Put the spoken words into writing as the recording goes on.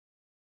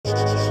Story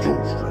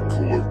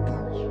Collective.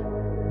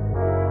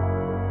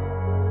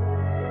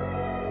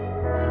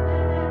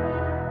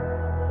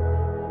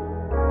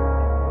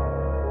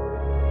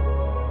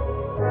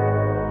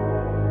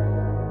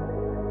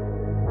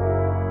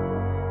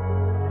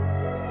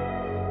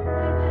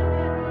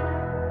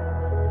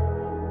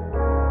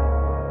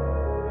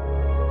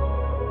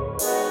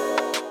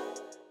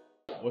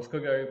 What's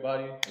cooking,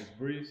 everybody? It's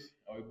Breeze,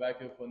 and we're back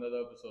here for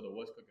another episode of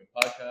What's Cooking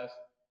podcast.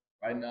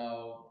 Right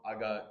now, I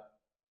got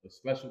a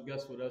special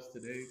guest with us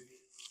today.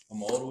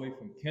 I'm all the way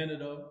from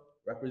Canada,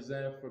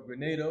 representing for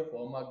Grenada, for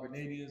all my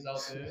Grenadians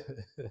out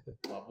there.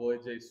 My boy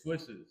Jay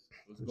Swishes.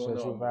 What's going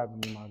Appreciate you on, for man? having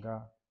me, my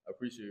guy. I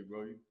appreciate it,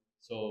 bro.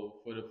 So,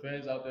 for the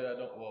fans out there that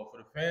don't, well, for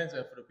the fans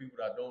and for the people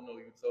that don't know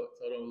you, tell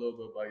them a little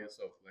bit about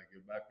yourself, like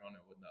your background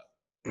and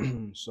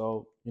whatnot.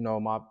 So,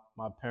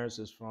 my parents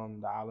is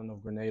from the island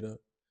of Grenada.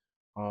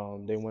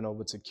 They went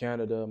over to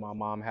Canada. My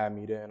mom had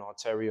me there in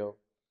Ontario.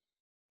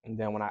 And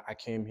then when I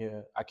came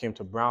here, I came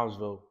to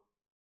Brownsville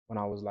when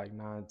I was like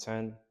 9,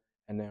 10.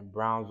 And then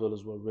Brownsville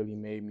is what really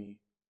made me,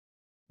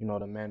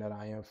 the man that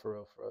I am for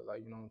real.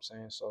 Like, you know what I'm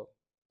saying? So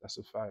that's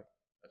a fact.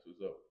 That's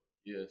what's up.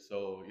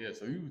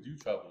 So you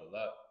traveled a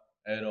lot,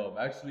 and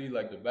actually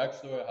like the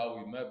backstory of how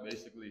we met.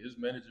 Basically, his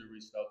manager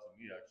reached out to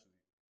me actually,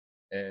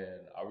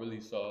 and I really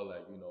saw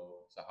like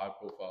it's a high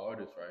profile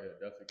artist right here.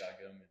 Definitely gotta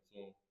get him in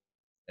tune.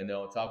 And then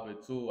on top of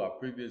it too, our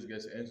previous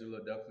guest Angela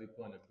definitely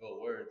put in a good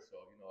word. So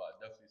I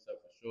definitely said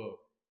for sure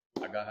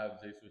I gotta have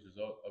Jay Swishes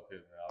up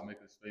here, man. I'll make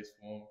a space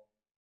for him.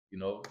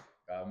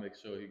 Gotta make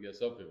sure he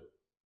gets up here.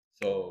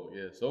 So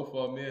yeah, so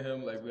far me and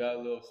him like we had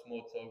a little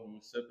small talk. We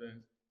were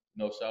sipping.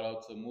 Shout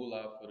out to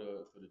Moolah for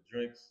the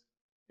drinks.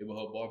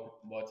 Neighborhood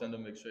bartender.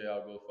 Make sure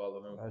y'all go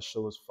follow him. That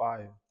shit was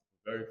fire.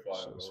 Very That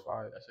fire, shit was bro.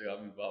 fire. That shit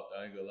got me bopped.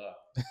 I ain't gonna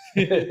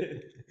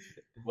lie.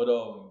 But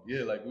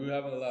yeah, like we were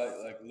having a lot,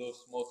 like a little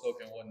small talk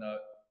and whatnot.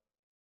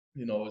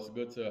 It's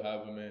good to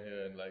have him in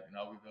here, and like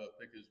now we gotta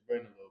pick his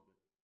brain a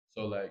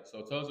little bit.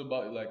 So tell us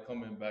about like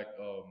coming back,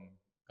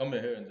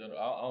 coming here in general.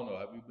 I don't know.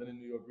 Have you been in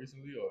New York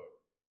recently, or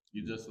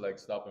you just like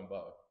stopping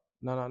by?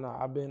 No.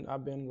 I've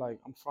been like,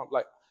 I'm from,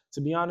 like, to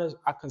be honest,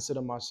 I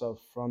consider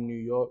myself from New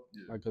York,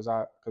 Yeah. like,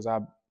 cause I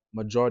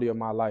majority of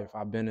my life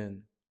I've been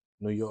in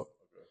New York.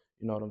 Okay.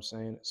 You know what I'm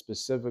saying?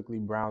 Specifically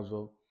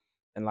Brownsville,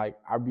 and like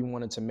I be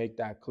wanting to make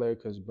that clear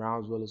because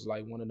Brownsville is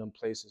like one of them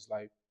places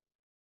like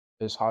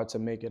it's hard to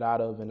make it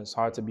out of, and it's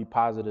hard Yeah. to be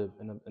positive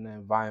in an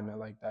environment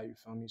like that. You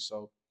feel me?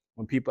 So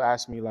when people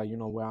ask me like,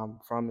 where I'm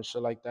from and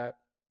shit like that,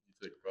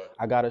 You take pride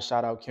I in it. gotta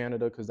shout out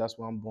Canada because that's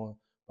where I'm born.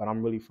 But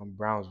I'm really from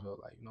Brownsville.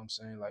 Like, you know what I'm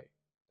saying? Like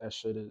that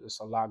shit is, it's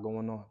a lot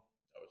going on.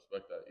 I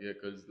respect that. Yeah,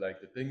 because like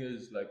the thing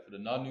is, like for the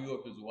non-New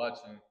Yorkers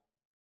watching,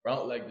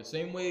 like the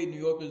same way New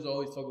Yorkers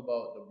always talk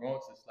about the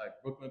Bronx, it's like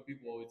Brooklyn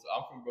people always.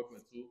 I'm from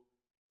Brooklyn too.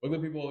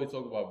 Brooklyn people always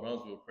talk about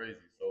Brownsville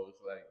crazy. So it's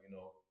like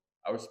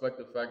I respect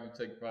the fact you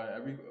take pride.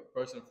 Every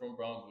person from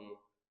Brownsville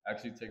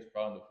actually takes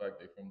pride in the fact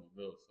they're from the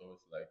Ville. So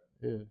it's like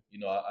Yeah.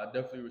 I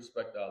definitely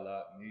respect that a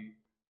lot. Me,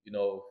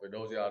 for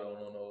those of y'all that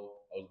don't know,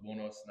 I was born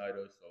on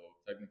Snyder, so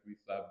technically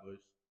Flatbush.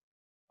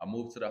 I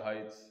moved to the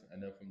Heights,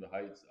 and then from the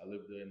Heights, I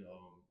lived in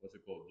what's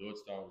it called,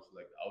 Georgetown, which is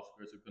like the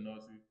outskirts of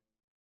Canarsie.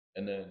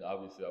 And then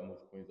obviously I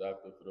moved to Queens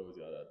after. For those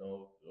of y'all that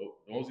don't,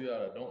 those of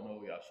y'all that don't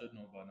know, y'all should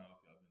know by now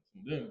if y'all been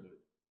tuned in.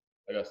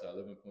 But like I said, I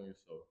live in Queens,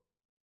 so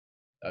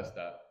that's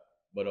that.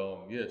 But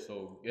yeah.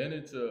 So getting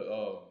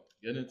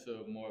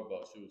into more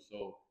about you.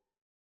 So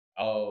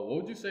what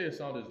would you say your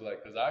sound is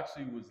like? Because I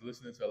actually was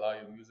listening to a lot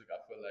of your music. I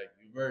feel like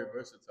you're very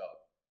versatile.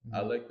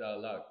 I Mhm. like that a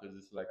lot because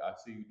it's like I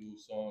see you do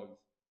songs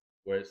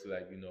where it's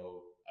like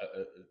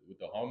with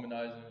the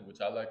harmonizing,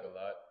 which I like a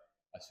lot.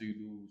 I see you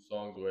do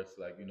songs where it's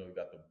like you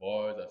got the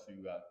bars. I see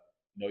you got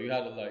you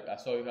had a like I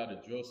saw you had a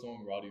drill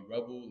song, Rowdy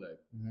Rebel, like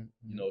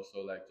Mhm.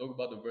 so like talk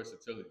about the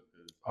versatility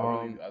because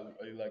Um, I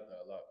really like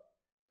that a lot.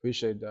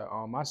 Appreciate that.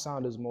 My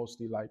sound is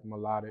mostly like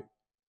melodic.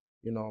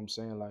 You know what I'm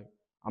saying? Like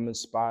I'm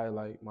inspired.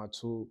 Like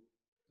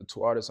the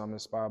two artists I'm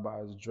inspired by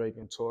is Drake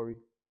and Tory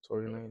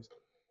Okay, Lanez.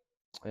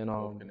 And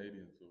both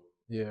Canadian too.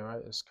 yeah,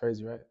 right. It's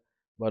crazy, right?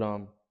 But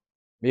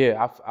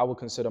yeah, I would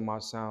consider my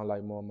sound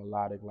like more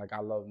melodic. Like I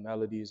love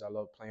melodies. I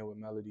love playing with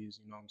melodies.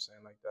 You know what I'm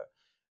saying, like that.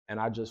 And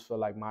I just feel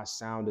like my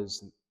sound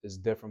is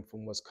different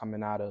from what's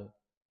coming out of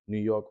New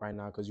York right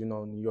now, because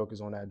New York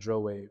is on that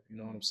drill wave. You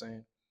know what I'm Mm.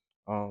 saying?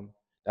 Um,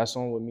 that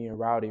song with me and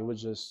Rowdy, it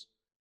was just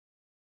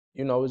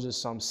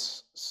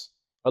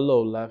a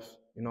little left.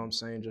 You know what I'm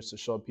saying? Just to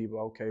show people,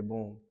 okay,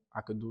 boom,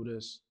 I could do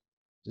this.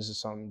 This is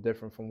something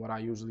different from what I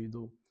usually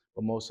do.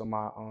 But most of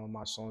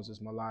my songs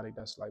is melodic.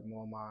 That's like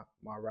more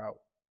my route,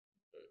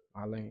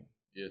 my lane.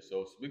 Yeah,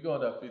 so speaking on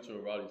that feature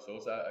of Roddy, so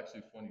it's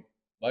actually funny.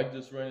 Mike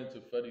just ran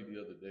into Fetty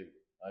the other day.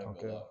 I ain't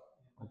gonna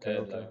Okay,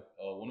 lie. And okay. like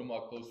one of my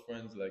close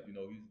friends, like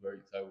he's very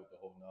tight with the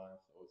whole nine.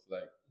 So it's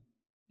like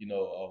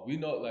we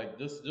know like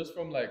just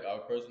from like our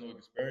personal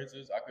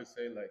experiences, I could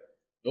say like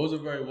those are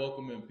very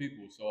welcoming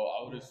people. So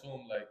I would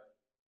assume like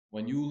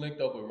when you linked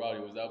up with Roddy,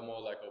 was that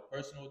more like a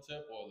personal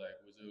tip or like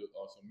was it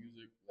some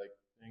music like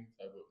thing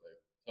type of like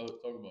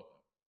talk about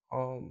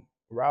that?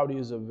 Rowdy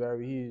is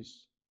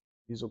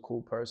he's a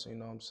cool person. You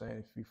know what I'm saying?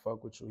 If he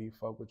fuck with you, he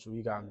fuck with you.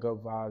 He got Yeah. good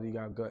vibes. He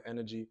got good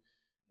energy,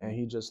 and Mhm.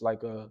 he just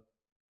like a,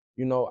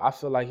 you know, I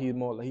feel like he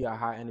a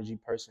high energy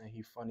person. And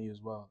he funny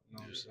as well. You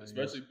know what I'm Yeah, saying?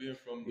 especially being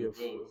from He the a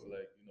Ville, it's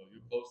like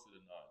you're close to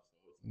the nine,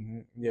 so it's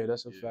like yeah,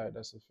 that's a yeah. fact.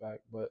 That's a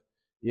fact. But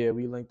yeah,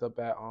 we linked up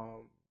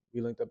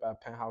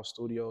at Penthouse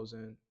Studios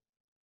and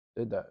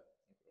did that.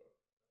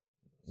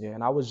 Yeah,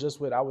 and I was just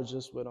with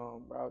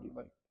Rowdy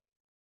like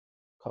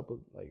couple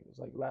like it was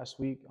like last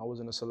week. I was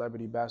in a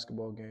celebrity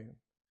basketball game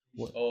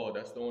with, Oh,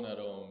 that's the one that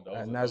was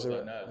at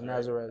Nas, At right?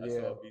 Nazareth. I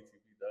Yeah, saw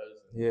BTV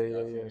does, and yeah, yeah, yeah,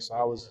 I seen yeah. you So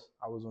play with him.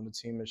 I was on the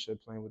team and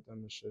shit, playing with them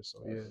and shit. So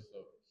That's yeah, what's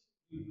up.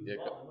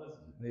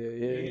 Yeah,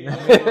 yeah,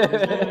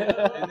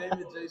 his name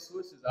is Jay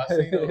Swishes. I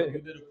seen yeah.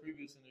 you did a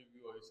previous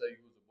interview where you said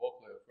you was a ball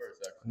player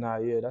first, actually. Nah,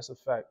 yeah, that's a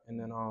fact. And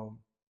then Mm.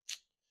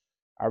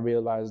 I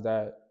realized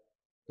that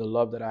the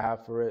love that I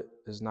have for it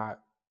is not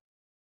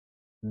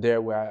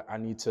there where I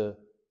need to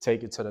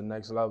take it to the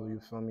next level. You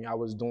feel me? I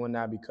was doing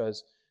that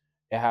because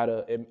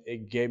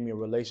it gave me a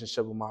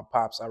relationship with my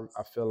pops.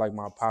 I feel like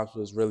my pops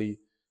was really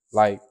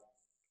like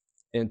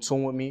in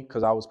tune with me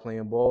because I was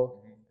playing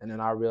ball, Mhm. and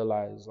then I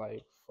realized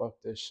like fuck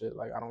this shit.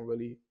 Like I don't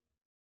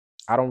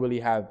really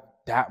have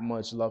that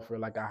much love for it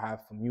like I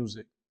have for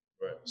music.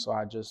 Right. So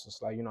I just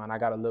it's like, you know, and I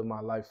gotta live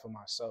my life for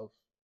myself.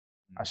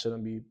 I Mm.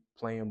 shouldn't be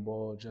playing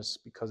ball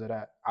just because of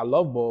that. I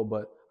love ball,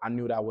 but I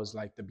knew that was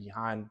like the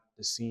behind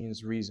the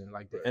scenes reason,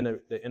 like Right.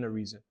 the inner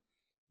reason.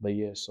 But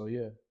yeah, so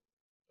yeah.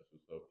 That's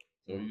what's up.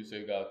 So Mm. you say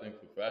you got to thank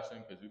for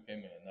fashion because you came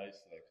in a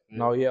nice like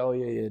No, fit. yeah, oh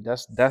yeah, yeah.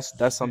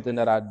 That's something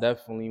that I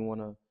definitely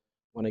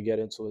wanna get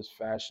into is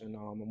fashion.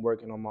 I'm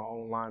working on my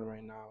own line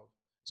right now.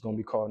 It's gonna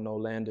be Okay. called No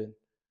Landing.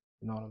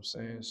 You know what I'm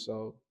saying?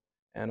 So,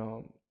 and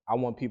I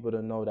want people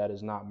to know that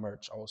it's not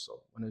merch.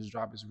 Also, when it's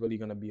drop, it's really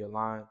gonna be a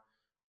line.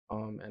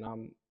 And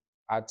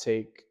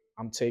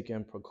I'm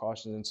taking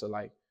precautions into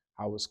like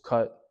how it's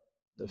cut,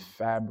 the Mm.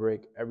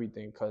 fabric,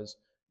 everything, because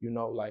you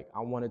know, like I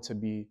want it to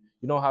be.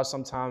 You know how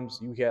sometimes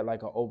you get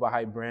like an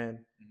overhyped brand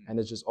Mhm. and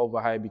it's just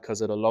overhyped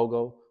because of the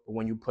logo, but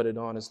when you put it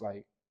on, it's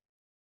like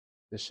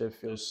this shit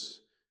Listen,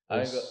 feels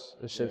I ain't got.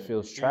 this shit Yeah, you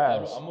feels feel?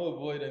 trash. I'm gonna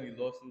avoid any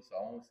lawsuits. So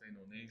I won't say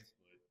no names,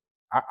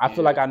 but I feel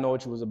yeah, like I know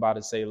what you was about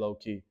to say, low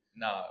key.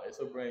 nah, it's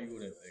a brand you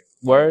wouldn't think. I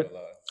ain't Word, gonna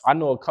lie, I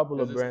know a couple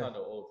because of it's brands. kind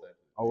of old type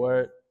A of, you know.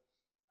 word.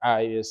 All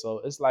right, yeah. So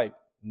it's like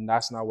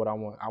that's not what I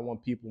want. I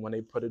want people when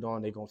they put it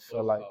on, they gonna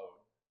feel like Horsepower.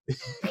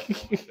 That's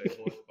what I'm gonna say.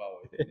 Horsepower.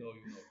 If you know,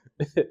 you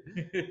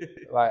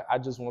know. like I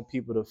just want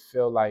people to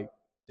feel like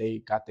they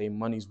got their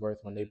money's worth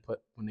Mhm.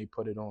 when they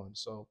put it on.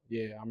 So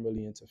yeah, I'm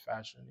really into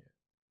fashion. Yeah.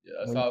 Yeah,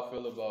 that's When how I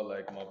feel about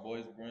like my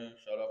boy's brand.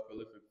 Shout out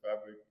Prolific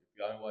Fabric. If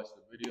y'all didn't watch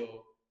the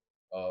video,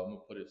 I'm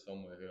gonna put it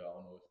somewhere here. I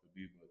don't know what it could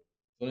be, but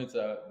tune into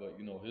that. But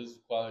you know, his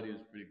quality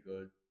is pretty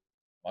good.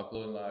 My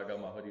clothing line, I got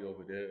my hoodie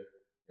over there.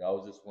 Yeah, I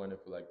was just wearing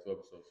it for like 2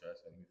 episodes. So I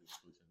said, let me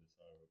just switch in the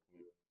sun real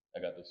quick. I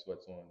got the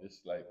sweats on.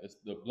 It's like it's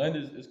the blend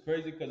is it's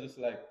crazy because it's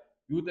like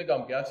you would think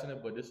I'm gassing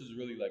it, but this is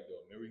really like the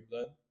Amiri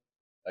blend.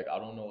 Like I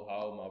don't know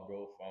how my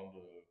bro found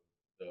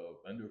the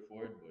vendor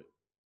for it, but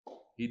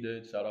he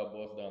did. Shout out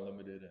Boss Down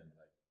Limited, and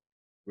like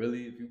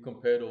really, if you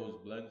compare those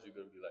blends, you're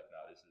gonna be like,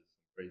 nah, this is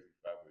some crazy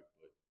fabric.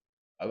 But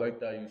I like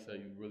that you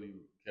said you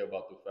really care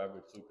about the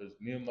fabric too, because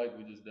me and Mike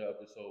we just did an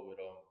episode with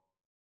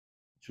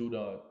True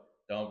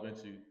Down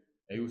Vinci,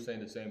 and he was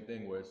saying the same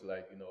thing where it's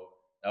like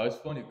now it's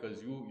funny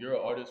because you're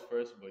an artist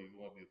first, but you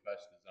want to be a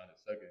fashion designer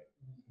second.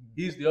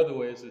 He's the other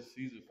way. It's just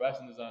he's a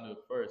fashion designer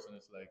first, and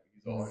it's like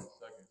he's an Mhm, artist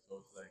second.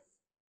 So it's like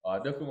I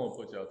definitely want to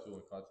put y'all two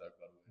in contact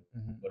by the way.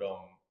 mhm. But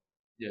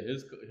yeah,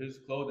 his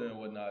clothing and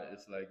whatnot.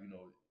 It's like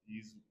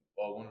he's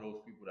one of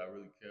those people that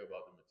really care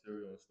about the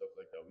material and stuff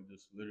like that. We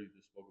just literally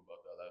just spoke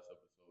about that last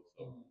episode.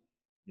 So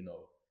you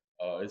know,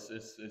 it's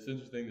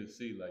interesting to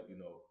see like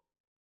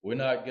we're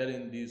not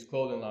getting these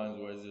clothing lines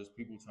where it's just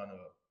people trying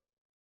to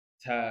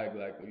tag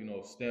like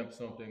stamp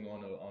something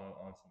on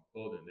some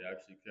clothing. They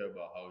actually care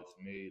about how it's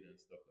made and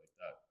stuff like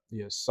that.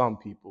 Yeah, Some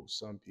people,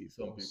 some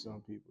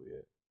people.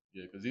 Yeah.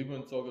 yeah, because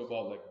even talking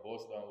about like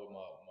boss down with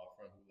my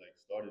friend who like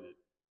started it,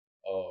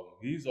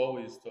 he's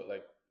always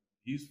like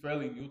he's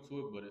fairly new to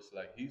it, but it's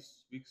like he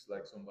speaks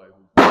like somebody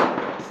who's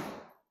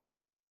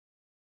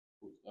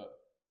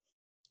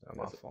On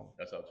my That's phone.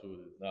 that's how true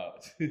it is. Nah,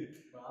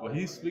 but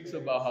he speaks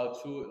about how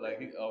true like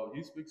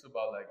he speaks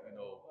about like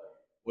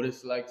what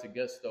it's like to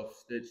get stuff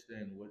stitched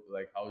in, what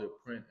like how to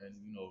print and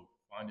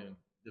finding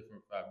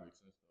different fabrics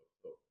and stuff.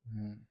 So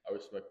Mhm. I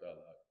respect that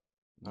a lot.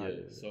 Nah, Yeah.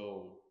 yeah.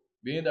 So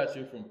being that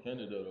you're from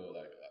Canada though,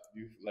 like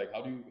you like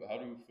how do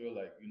you feel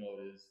like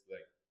it is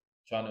like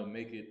trying to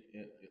make it?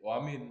 Well,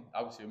 I mean,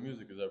 obviously your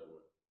music is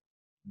everywhere,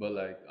 but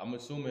like I'm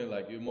assuming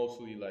like you're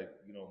mostly like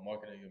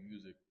marketing your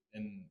music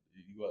in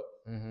the U.S.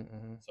 Hmm,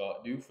 hmm. So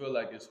do you feel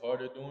like it's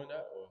harder doing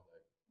that, or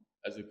like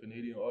as a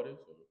Canadian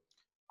artist, or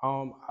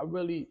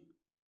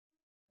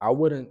I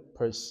wouldn't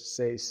per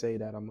se say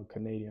that I'm a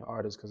Canadian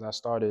artist because I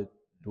started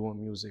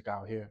doing music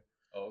out here.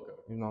 oh okay,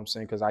 You know what I'm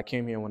saying? Because I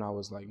came here when I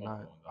was like my nine.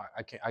 phone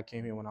down. I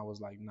came here when I was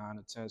like 9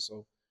 or 10.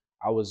 So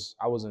I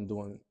wasn't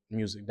doing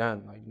music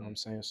then. Like you know what I'm Mm,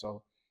 saying?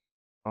 So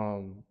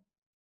um,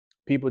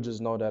 people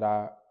just know that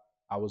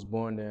I was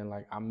born there, and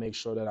like I make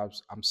sure that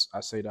I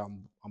say that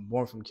I'm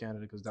born from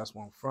Canada because that's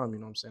where I'm from. You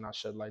know what I'm saying? I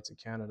shed light to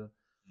Canada,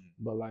 Mm.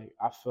 but like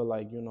I feel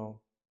like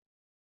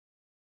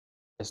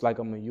it's like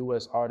I'm a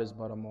U.S. artist,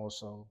 but I'm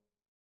also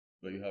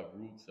But you have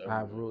roots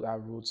everywhere. I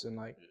have roots in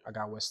like Yeah. I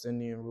got West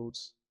Indian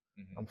roots.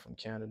 Hmm. I'm from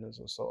Canada,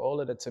 so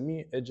all of that to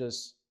me it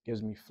just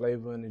gives me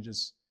flavor and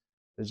it's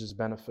just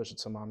beneficial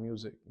to my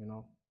music. You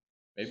know.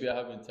 Maybe I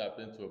haven't tapped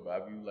into it, but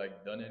have you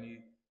like done any?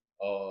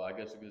 I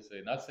guess you could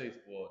say not say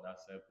well, not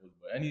samples,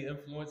 but any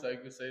influence I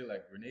could say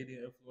like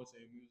Grenadian influence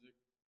in your music.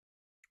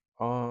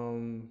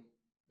 Um,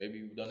 Maybe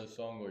you've done a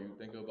song or you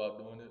think about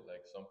doing it,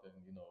 like something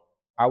you know.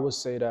 I would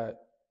say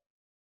that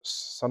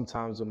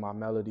sometimes with my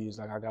melodies,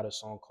 like I got a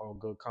song called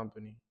Good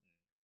Company.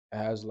 It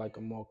has like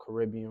a more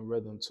Caribbean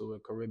rhythm to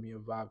it, Caribbean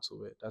vibe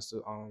to it. That's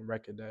the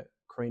record that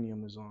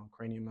Cranium is on.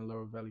 Cranium and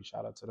Laura Valley,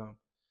 shout out to them.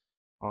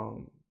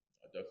 Um,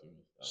 I definitely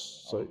miss that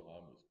one. I so don't know how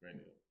I miss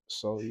Cranium.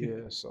 so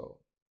yeah, so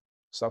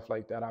stuff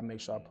like that. I make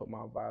sure I Hmm. put my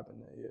vibe in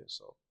there. Yeah,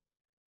 so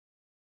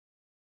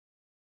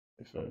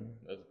you feel Okay, me?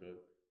 that's good.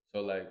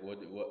 So like, what?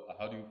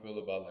 How do you feel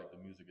about like the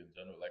music in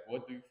general? Like,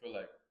 what do you feel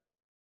like?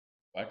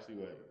 Actually,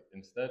 wait.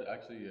 Instead,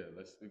 actually, yeah.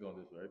 Let's speak on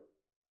this, right?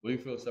 What do you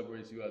feel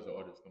separates you as an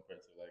artist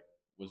compared to like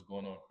what's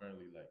going on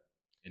currently, like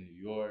in New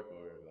York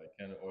or like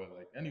Canada or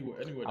like anywhere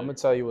I'm that gonna you're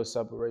tell from? you what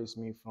separates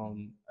me Hmm.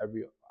 from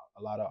every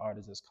a lot of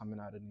artists that's coming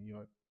out of New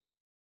York.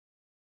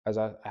 As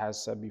I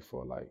has said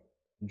before, like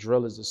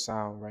drill is the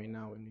sound right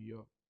now in New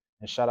York.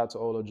 And shout out to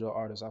all the drill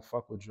artists. I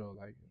fuck with drill,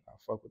 like I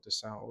fuck with the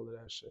sound, all of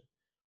that shit.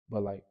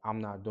 But like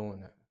I'm not doing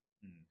that.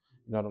 Hmm.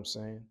 You know what I'm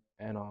saying?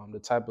 And the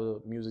type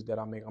of music that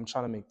I make, I'm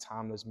trying to make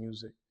timeless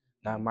music,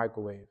 not Hmm.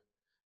 microwave.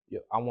 Yeah,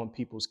 I want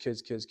people's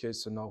kids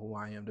to know who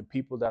I am. The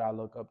people that I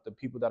look up, the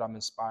people that I'm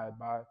inspired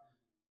by,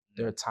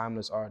 they're Hmm.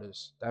 timeless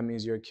artists. That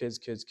means your kids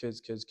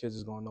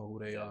is gonna know who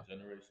they Yeah, are.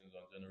 generations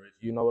on You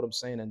generations. know what I'm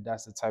saying? And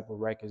that's the type of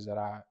records that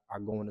I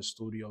go in the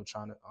studio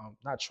trying to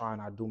not trying,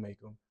 I do make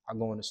them. I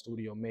go in the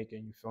studio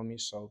making, you feel me?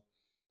 So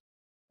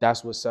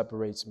that's what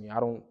separates me.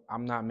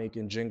 I'm not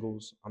making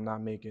jingles, I'm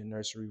not making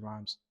nursery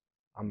rhymes.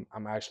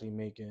 I'm actually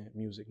making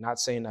music. Not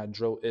saying that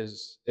drill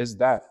is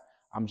that.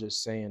 I'm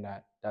just saying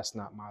that that's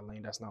not my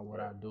lane. That's not what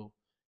Right. I do.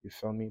 You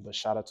feel me? But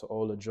shout out to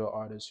all the drill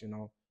artists,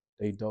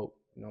 they dope.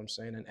 You know what I'm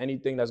saying? And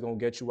anything that's gonna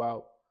get you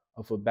out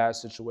of a bad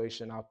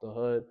situation out the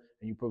hood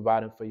and you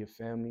providing for your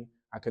family,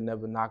 I could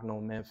never knock no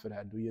man for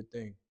that. Do your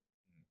thing.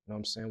 You know what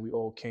I'm saying? We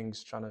all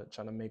kings trying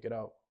to make it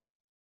out.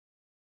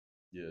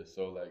 Yeah,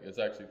 so like it's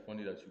actually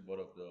funny that you brought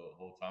up the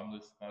whole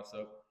timeless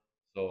concept.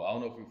 So I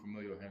don't know if you're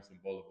familiar with Hanson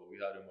Bowler, but we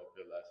had him up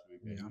here last week,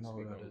 and Yeah, he I was know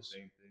who speaking that on the is.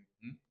 same thing.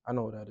 Hmm? I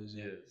know who that is,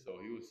 yeah. Yeah, so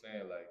he was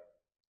saying like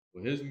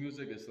with his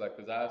music, it's like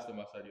because I asked him,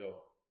 I said, "Yo,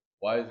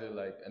 why is it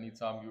like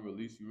anytime you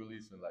release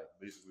in like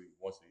basically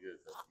once a year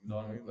type? You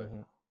know what I Hmm. mean? Like,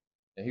 Hmm.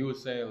 and he was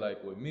saying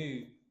like with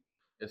me,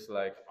 it's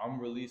like I'm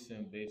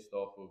releasing based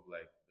off of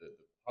like the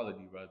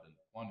quality rather than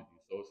the quantity.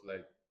 So it's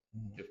like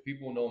Hmm. if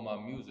people know my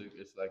music,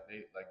 it's like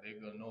they're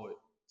gonna know it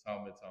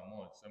time and time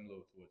on, similar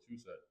to what you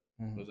said.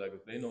 So Hmm. it's like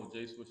if they know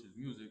Jay Swish's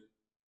music,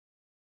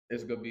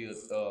 it's gonna be a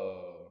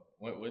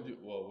when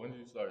did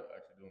you start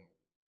actually doing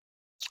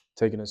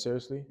Taking it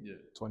seriously, it? Yeah.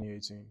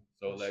 2018.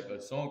 So like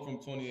a song from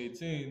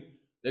 2018,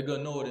 they're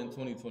gonna know it in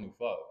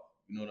 2025.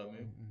 You know what I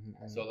mean?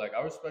 Hmm. So Hmm. like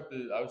I respect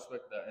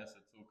that answer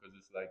too because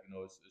it's like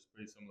it's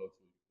pretty similar to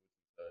what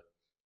you said.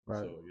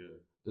 Right. So yeah,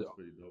 The- that's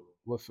pretty dope.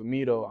 Well, for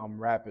me though, I'm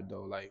rapid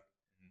though. Like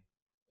Hmm.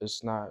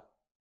 it's not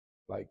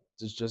like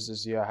just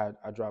this year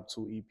I dropped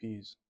two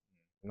EPs.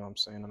 You know what I'm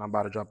saying? And I'm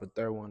about to drop a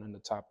third one in the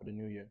top of the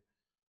new year.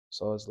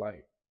 So it's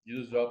like, You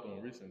just dropped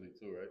one recently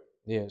too, right?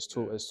 yeah, it's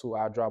two. Yeah. It's two.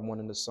 I dropped one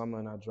in the summer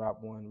and I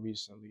dropped one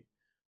recently.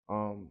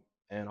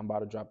 And I'm about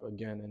to drop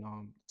again in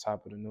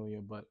top of the new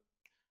year. But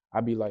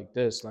I be like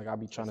this, like I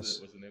be trying to.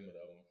 What's the name of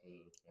that one for the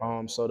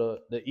info? So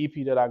the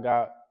EP that I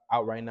got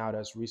out right now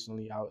that's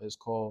recently out is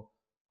called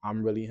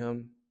I'm Really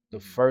Him. The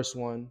Hmm. first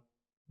one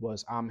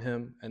was I'm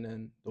Him, and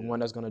then the Yeah. one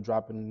that's gonna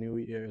drop in the new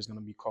year is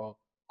gonna be called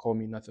Call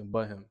Me Nothing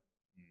But Him.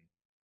 Mm.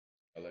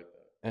 I like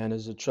that. And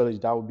it's a trilogy.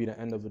 That would be the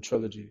end of It's a a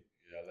trilogy. trilogy.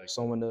 Yeah, I like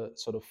So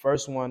that. the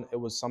first one, it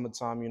was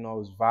summertime, it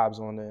was vibes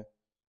on there,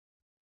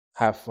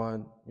 have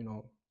fun.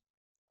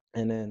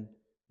 And then,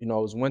 it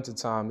was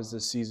wintertime. It's the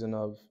season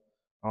of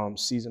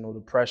seasonal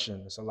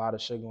depression. It's a lot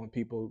of shit going,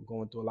 people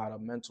going through a lot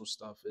of mental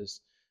stuff.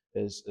 Is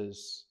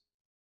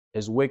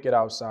it's wicked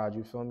outside.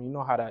 You feel me? You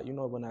know how that. You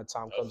know when that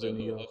time I'll comes say a in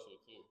New little York. hustle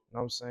too. You know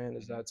what I'm saying?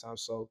 It's Hmm. that time.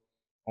 So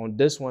on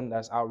this one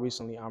that's out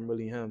recently, I'm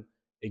Really Him.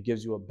 It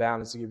gives you a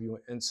balance, to give you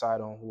an insight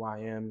on who I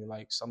am,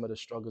 like some of the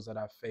struggles that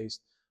I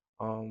faced,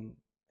 um,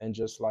 and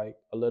just like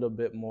a little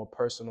bit more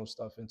personal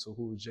stuff into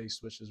who Jay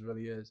Swishes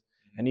really is.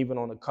 Hmm. And even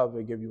on the cover,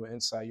 it give you an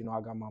insight.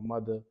 I got my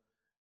mother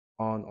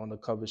on the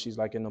cover. She's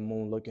like in the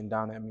moon looking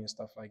down at me and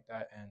stuff like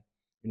that. And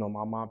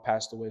my mom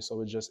passed away,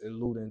 so it just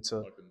alluding to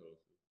I can know.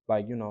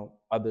 like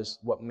others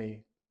what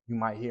may you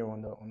might hear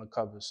on the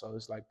cover. So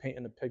it's like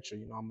painting a picture.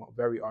 I'm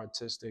very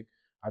artistic.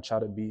 I try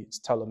to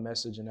tell a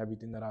message in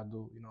everything that I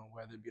do.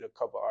 Whether it be the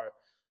cover art,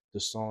 the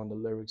song, the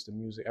lyrics, the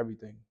music,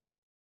 everything.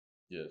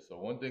 Yeah, so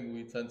one thing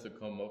we tend to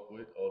come up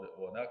with, or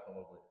well, not come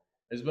up with,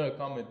 it's been a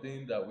common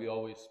theme that we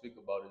always speak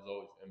about is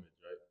always image,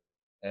 right?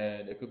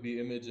 And it could be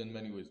image in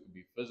many ways. It could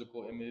be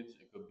physical image.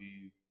 It could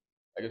be,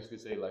 I guess you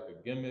could say, like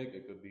a gimmick.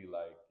 It could be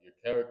like your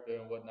character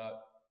and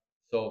whatnot.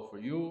 So for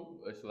you,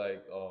 it's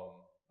like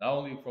not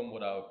only from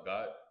what I've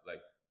got,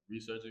 like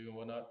researching and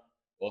whatnot,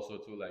 also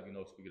too, like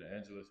speaking to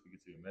Angela, speaking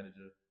to your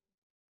manager,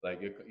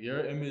 like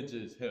your image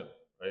is him,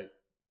 right?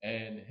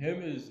 And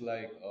him is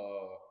like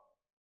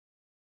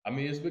I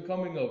mean, it's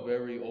becoming a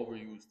very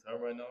overused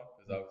term right now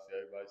because obviously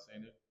everybody's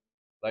saying it.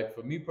 Like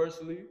for me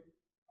personally,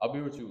 I'll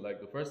be with you.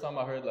 Like the first time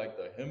I heard like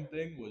the him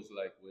thing was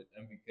like with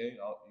MBK.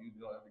 You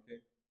know MBK?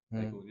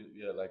 Like Mm-hmm.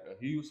 yeah, like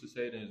he used to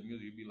say it in his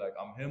music. He'd be like,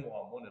 "I'm him or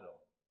I'm one of them."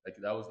 Like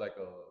that was like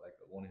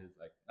one of his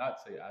like not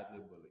say ad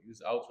lib, but like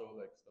his outro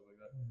like stuff like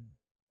that.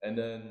 And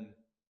then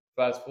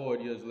fast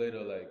forward years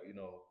later, like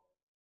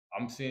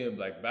I'm seeing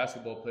like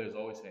basketball players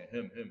always saying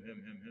him.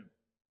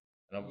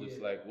 And I'm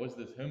just like, what's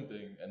this him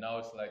thing? And now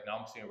it's like now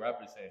I'm seeing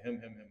rappers saying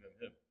him.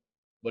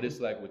 But it's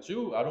like with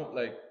you, I don't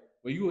like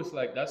with you. It's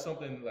like that's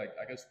something like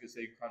I guess you could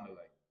say kind of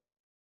like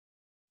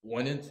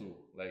went into.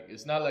 Like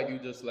it's not like you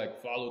just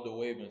like followed the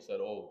wave and said,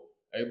 oh,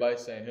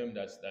 everybody's saying him.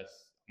 That's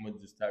I'm gonna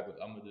just tackle.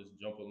 I'm gonna just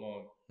jump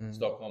along, Mm-hmm.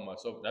 start calling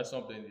myself. That's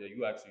something that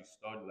you actually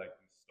started like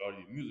you started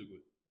your music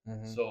with.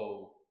 Mm-hmm.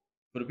 So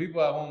for the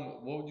people at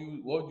home, what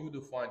would you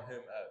define him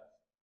as?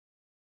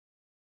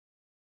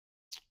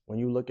 When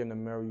you look in the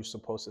mirror, you're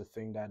supposed to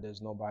think that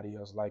there's nobody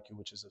else like you,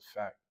 which is a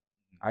fact.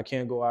 I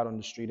can't go out on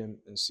the street and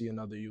see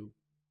another you,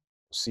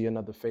 see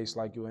another face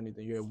like you,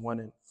 anything. You're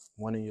one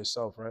in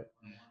yourself, right?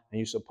 And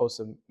you're supposed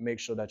to make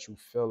sure that you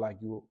feel like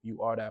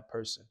you are that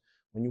person.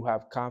 When you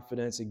have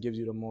confidence, it gives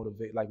you the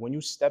motivate. Like when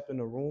you step in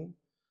the room,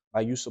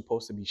 like you're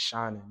supposed to be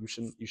shining.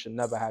 You should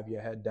never have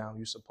your head down.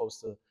 You're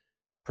supposed to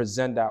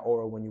present that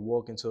aura when you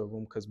walk into a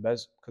room because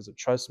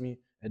trust me,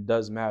 it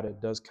does matter.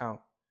 It does count.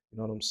 You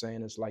know what I'm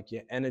saying? It's like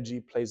your energy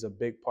plays a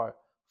big part.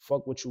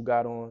 Fuck what you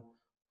got on.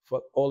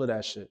 Fuck all of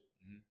that shit.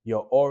 Mm-hmm.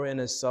 Your aura in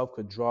itself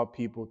could draw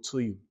people to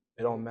you.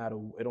 It don't matter.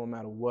 It don't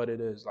matter what it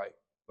is. Like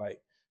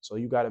so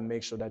you got to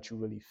make sure that you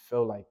really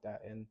feel like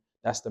that. And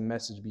that's the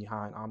message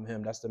behind I'm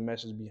him. That's the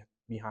message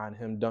behind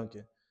him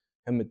Duncan,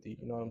 Timothy.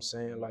 You know what I'm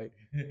saying? Like,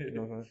 you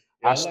know what I'm saying?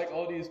 Yeah, I like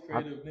all these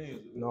I creative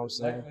names. you know what I'm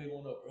Black saying? made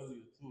one up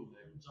earlier too.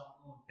 Like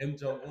him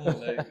jump on.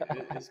 Like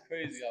it's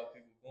crazy how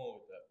people going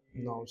with that.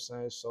 You know what I'm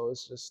saying? So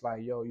it's just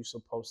like, yo, you're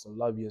supposed to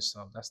love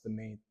yourself. That's the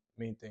main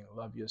thing.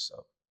 Love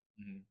yourself.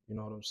 Mm-hmm. You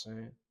know what I'm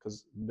saying?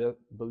 Because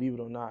believe it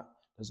or not,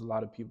 there's a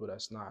lot of people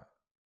that's not,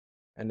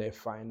 and they're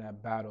fighting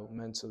that battle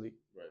mentally.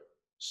 Right.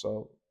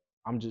 So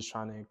I'm just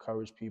trying to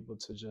encourage people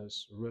to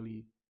just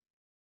really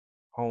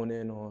hone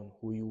in on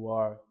who you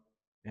are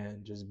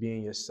and just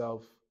being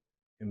yourself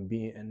and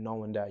being and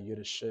knowing that you're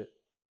the shit.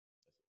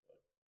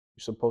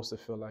 You're supposed to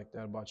feel like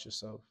that about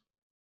yourself.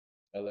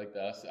 I like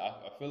that.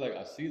 I feel like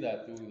I see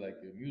that through like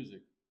your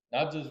music,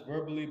 not just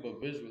verbally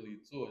but visually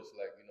too. It's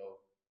like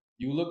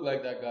you look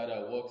like that guy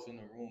that walks in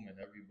the room and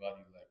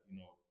everybody like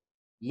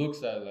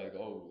looks at like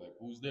oh like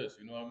who's this?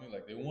 You know what I mean?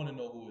 Like they want to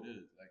know who it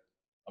is. Like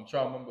I'm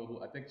trying to remember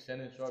who I think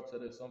Shannon Sharp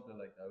said it something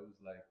like that. It was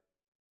like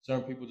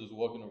certain people just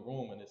walk in the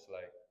room and it's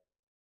like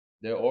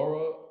their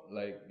aura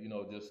like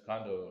just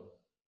kind of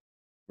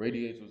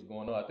radiates what's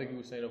going on. I think he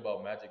was saying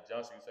about Magic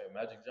Johnson. He was saying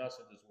Magic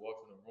Johnson just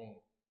walks in the room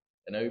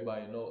and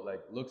everybody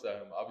like looks at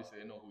him. Obviously,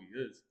 they know who he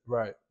is,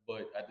 Right.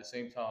 but at the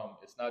same time,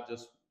 it's not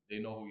just they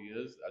know who he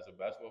is as a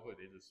basketball player.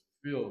 They just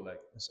feel like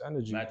It's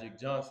energy. Magic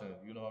Johnson.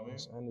 You know what I mean?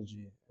 It's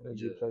energy.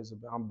 Energy Yeah, plays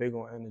I'm big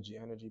on energy.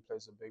 Energy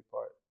plays a big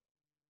part.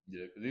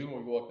 yeah. Because even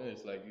when you walk in,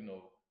 it's like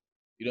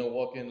you don't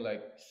walk in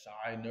like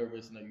shy,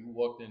 nervous, and you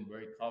walked in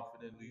very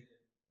confidently.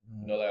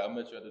 Like I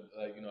met you at the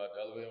at the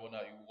elevator and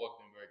whatnot. You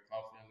walked in very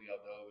confidently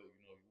out the elevator.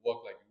 You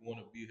walk like you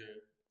want to be here.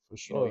 For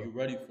sure. You're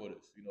ready for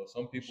this.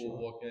 Some For people sure.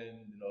 walk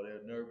in,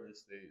 they're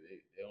nervous. They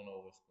don't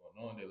know what's going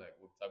on. They're like,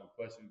 what type of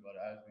question you about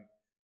to ask me?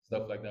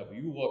 Stuff like that. But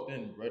you walked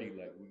in ready,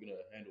 like we're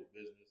gonna handle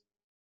business.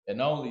 And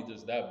not only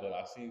just that, but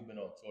I seen you been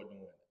on tour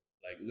doing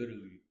like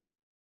literally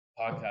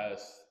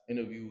podcasts,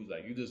 interviews.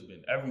 Like you just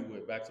been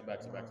everywhere, back to back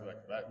to back to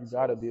back to back. You So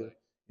gotta it's be, like,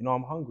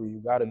 I'm hungry. You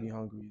gotta be mm-hmm,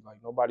 hungry. Like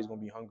nobody's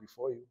gonna be hungry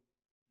for you.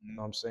 You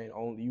know what I'm saying?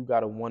 Only you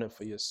gotta want it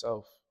for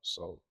yourself.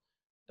 So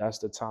that's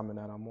the timing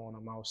that I'm on.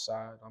 I'm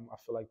outside. I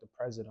feel like the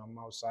president. I'm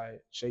outside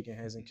shaking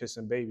hands and mm-hmm,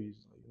 kissing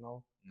babies.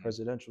 mm-hmm.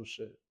 Presidential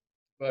shit.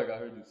 I feel like I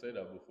heard you say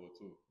that before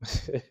too.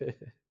 you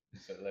You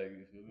said like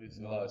you feel me? It's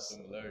a know, lot of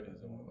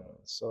similarities and whatnot.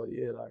 so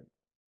yeah, like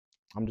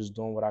I'm just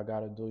doing what I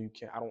gotta do. You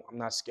can't. I'm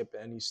not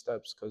skipping any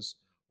steps because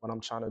what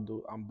I'm trying to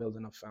do, I'm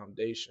building a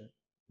foundation.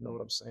 You know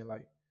what I'm saying?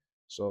 Like,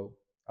 so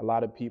a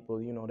lot of people,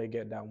 they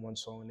get that one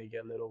song and they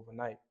get lit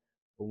overnight.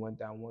 But when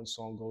that one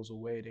song goes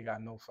away, they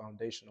got no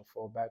foundation to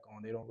fall back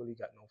on. They don't really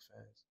got no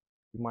fans.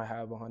 You might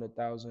have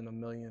 100,000, a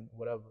million,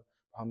 whatever.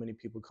 How many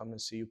people come to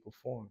see you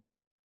perform?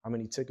 How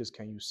many tickets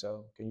can you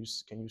sell? Can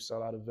you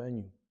sell out a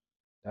venue?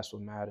 That's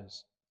what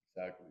matters.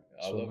 Exactly.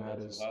 I That's what love that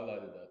you matters.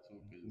 highlighted that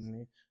too, because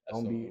Mhm. that's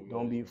Don't something be we don't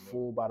always be remember.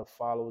 fooled by the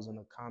followers in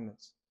the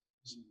comments.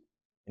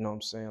 You know what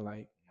I'm saying?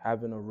 Like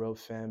Having a real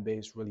fan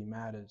base really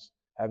matters.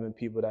 Having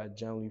people that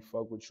generally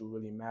fuck with you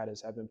really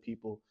matters. Having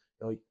people,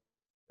 yo,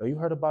 yo, you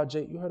heard about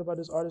Jay? You heard about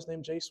this artist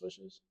named Jay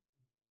Swishes?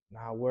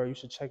 Nah, where you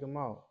should check him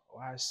out.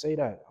 Why I say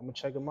that? I'm gonna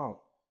check him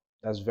out.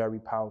 That's very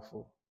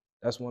powerful.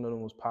 That's one of the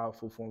most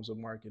powerful forms of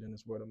marketing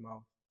is word of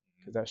mouth,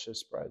 because that shit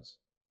spreads.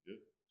 Yeah.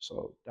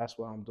 So that's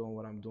why I'm doing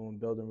what I'm doing,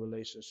 building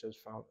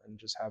relationships, and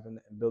just having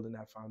and building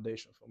that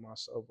foundation for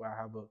myself, where I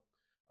have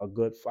a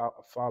good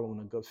following,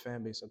 a good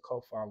fan base, a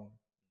cult following.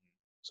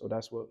 So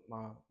that's what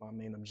my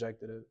main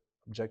objective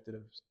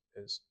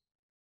is.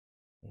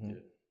 Mm-hmm. Yeah.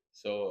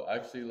 So I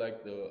actually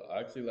like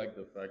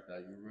the fact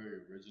that you're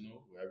very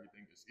original with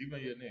everything. It's even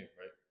your name,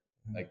 right?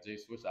 Mm-hmm. Like Jay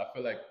Swish. I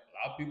feel like a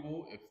lot of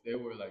people, if they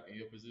were like in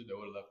your position, they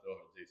would have left off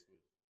Jay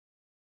Swish.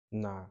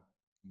 Nah,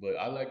 But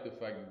I like the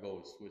fact you go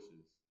with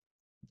swishes.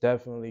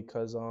 definitely,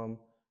 cause and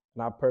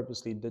I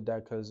purposely did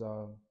that because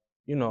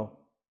you know,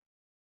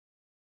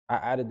 I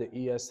added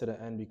the es to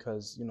the end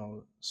because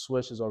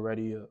Swish is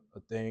already a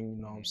thing.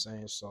 You know what I'm Hmm.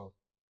 saying? So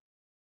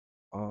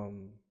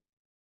um,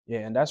 yeah,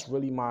 and that's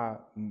really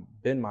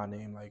been my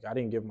name. Like I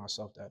didn't give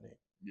myself that name.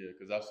 Yeah,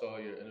 because I saw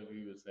your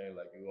interview was saying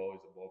like you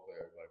always a ball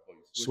player. Everybody call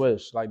you Swishes.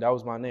 Swish, like that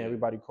was my name. Yeah,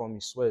 Everybody called me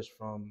Swish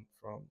from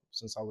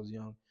since I was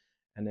young,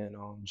 and then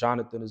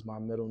Jonathan is my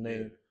middle yeah.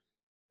 name,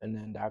 and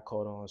then that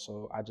caught on.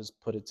 So I just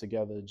put it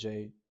together.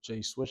 Jay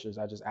Swishes.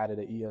 I just added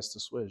an es to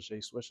Swish.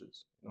 Jay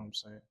Swishes. You know what I'm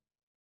saying?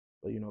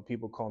 But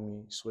people call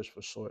me Swish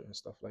for short and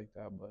stuff like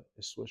that. But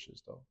it's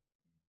Swishes though,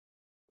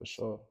 for So,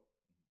 sure.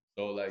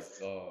 so like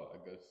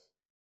I guess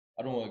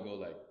I don't want to go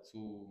like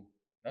too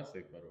not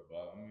say better,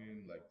 but I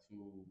mean like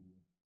too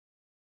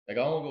like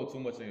I don't want to go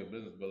too much in your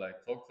business, but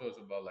like talk to us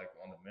about like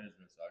on the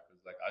management side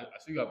because like I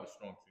see you have a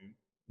strong team.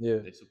 Yeah,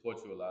 They support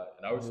you a lot,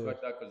 and I yeah.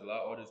 respect that because a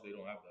lot of artists they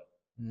don't have that,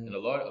 Mhm. and a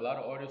lot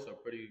of artists are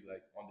pretty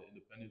like on the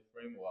independent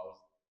frame.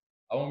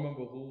 I don't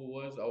remember who it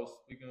was I was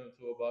speaking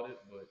to about it,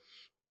 but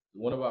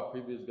one of our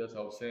previous guests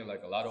I was saying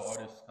like a lot of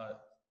artists kind of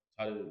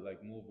try to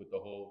like move with the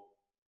whole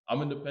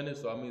I'm independent,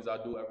 so that means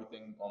I do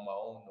everything on my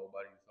own.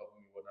 Nobody's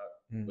helping me, whatnot.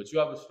 Mhm. But you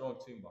have a strong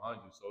team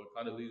behind you, so it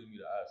kind of leads me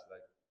to ask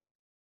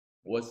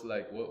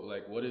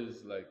what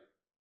is like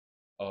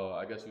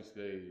I guess we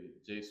say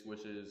Jay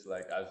Swishes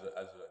like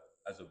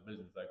as a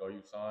business. Like, are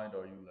you signed?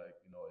 Are you like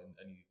in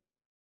any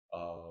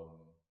um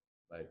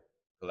like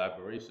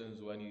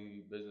collaborations with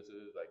any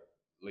businesses like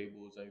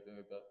labels anything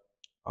like that?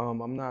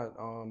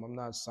 I'm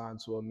not signed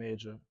to a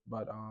major,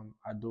 but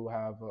I do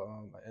have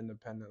an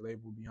independent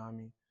label behind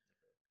me,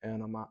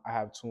 and I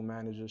have two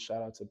managers.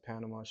 Shout out to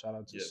Panama. Shout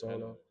out to Yeah,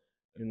 Panama.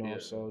 Solo. Yeah,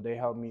 So they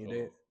help me. They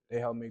solo. they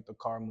help make the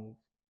car move.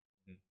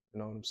 Mhm. You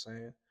know what I'm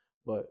saying?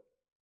 But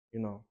you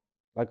know,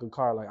 like a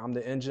car, like I'm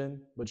the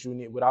engine, but you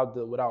need without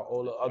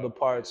all the The other driver, yeah.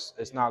 parts,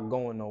 it's not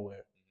going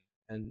nowhere.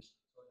 And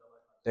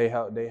they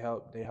help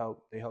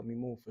me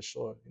move for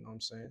sure. You know what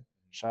I'm saying?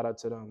 Shout out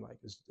to them. Like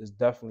it's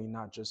definitely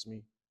not just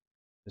me.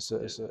 It's a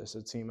Yeah, it's a it's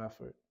a team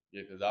effort.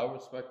 yeah, because I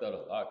respect that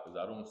a lot because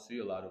I don't see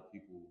a lot of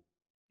people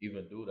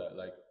even do that.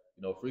 Like,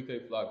 Free K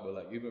Flock, but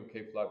like even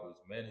K Flock was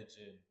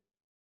managing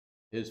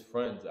his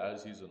friends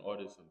as he's an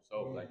artist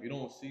himself. Like, you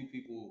don't see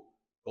people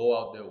go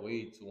out their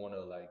way to want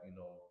to like,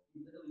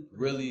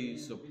 really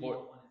support.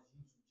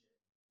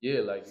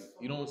 Yeah, like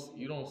you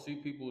don't see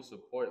people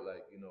support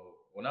like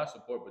well not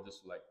support but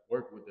just like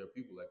work with their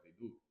people like they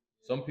do.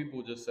 Some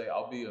people just say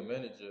I'll be a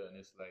manager and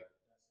it's like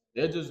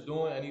they're just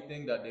doing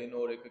anything that they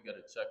know they could get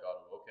a check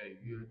out of. Okay,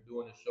 you're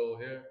doing a show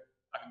here,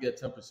 I can get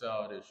 10%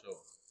 out of this show.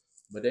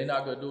 But they're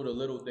not gonna do the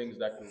little things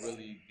that could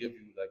really give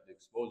you like the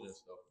exposure and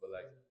stuff. But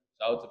like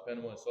shout out to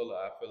Panama and Sola,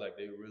 I feel like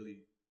they really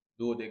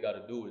do what they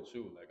gotta do with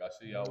you. Like I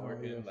see y'all Oh yeah,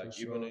 working, for like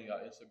even sure. in your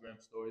Instagram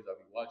stories I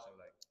be watching,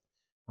 like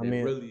I they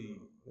mean,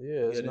 really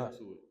yeah, it's get not.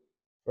 into it.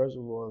 First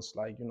of all, it's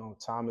like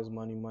time is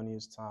money, money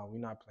is time. We're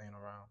not playing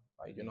around.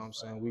 Like what I'm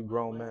saying, we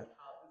grown men.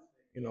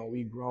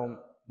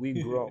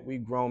 We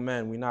grown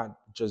men. We not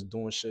just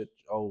doing shit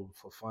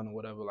for fun or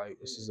whatever. Like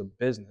this is a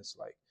business.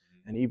 Like,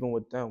 and even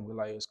with them, we're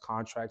like it's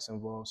contracts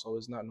involved, so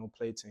it's not no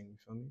play team. You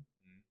feel me?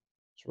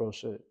 It's real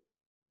shit.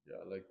 Yeah,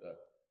 I like that.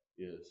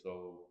 Yeah,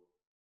 so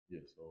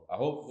I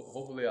hope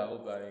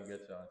I didn't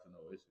get you onto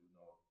no issue.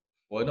 No,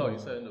 well, no, you Nah,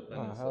 said nah,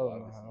 independent, so hell no,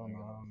 obviously hell you ain't no,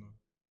 got no hell no.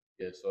 issue.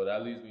 Yeah, so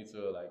that leads me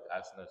to like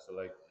asking that. So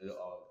like,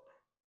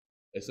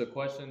 it's a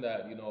question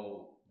that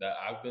that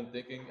I've been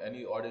thinking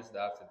any artist that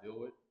I have to deal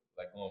with,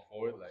 like going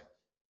forward, like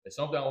it's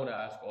something I want to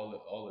ask all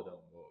of them.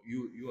 Well,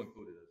 you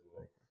included as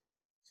well.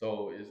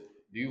 So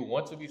do you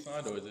want to be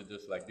signed or is it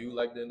just like do you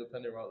like the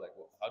independent route? Like,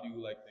 how do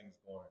you like things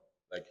going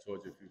like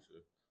towards your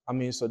future? I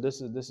mean, so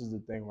this is the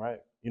thing, right?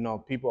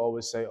 People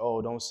always say,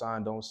 "Oh, don't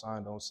sign, don't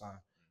sign, don't sign."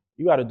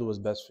 You got to do what's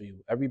best for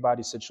you.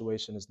 Everybody's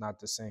situation is not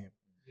the same.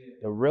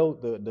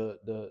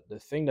 The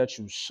thing that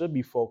you should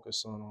be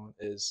focused on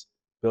is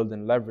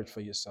building leverage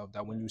for yourself.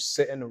 That when you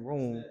sit in a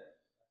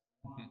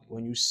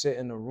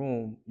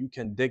room, you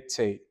can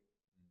dictate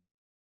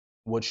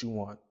what you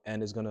want,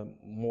 and it's gonna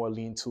more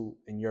lean to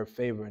in your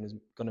favor, and it's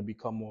gonna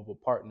become more of a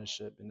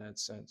partnership in that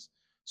sense.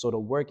 So the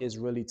work is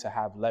really to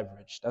have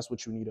leverage. That's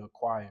what you need to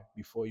acquire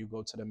before you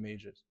go to the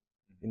majors.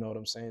 You know what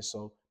I'm saying?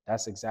 So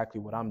that's exactly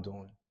what I'm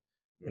doing.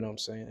 You know what Right. I'm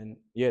saying? And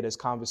yeah, there's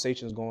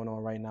conversations going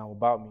on right now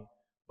about me,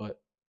 but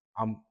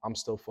I'm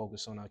still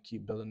focused on I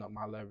keep building up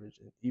my leverage,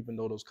 and even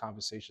though those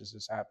conversations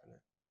is happening,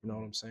 you know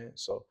what I'm Mm-hmm. saying?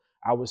 So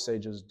I would say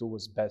just do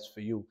what's best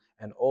for you,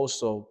 and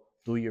also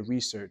do your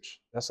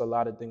research. That's a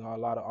lot of thing a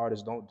lot of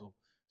artists don't do.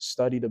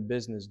 Study the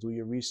business, do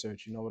your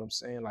research. You know what I'm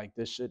saying? Like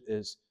this shit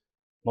is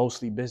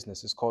mostly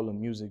business. It's called a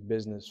music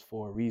business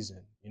for a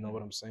reason. You know what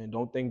Mm-hmm. I'm saying?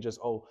 Don't think just,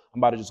 oh, I'm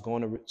about to just go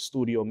in the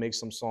studio, make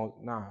some songs.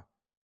 Nah,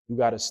 you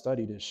got to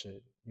study this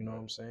shit. You know what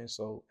Right. I'm saying?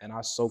 So, and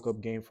I soak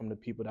up game from the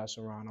people that's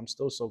around. I'm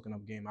still soaking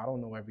up game. I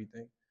don't know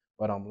everything,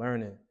 but I'm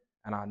learning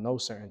and I know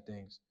certain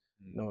things.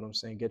 You Mm-hmm. know what I'm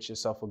saying? Get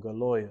yourself a good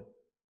lawyer.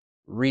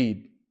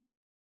 Read.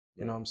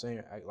 You know Right. what I'm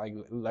saying?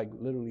 Like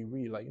literally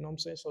read. Like, you know what I'm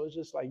saying? So it's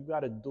just like you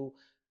got to do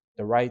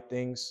the right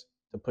things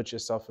to put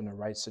yourself in the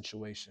right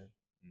situation.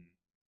 Mm-hmm.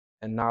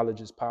 And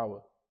knowledge is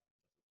power.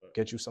 Right.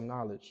 Get you some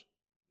knowledge.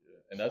 Yeah.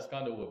 And that's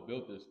kind of what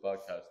built this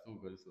podcast too,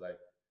 because like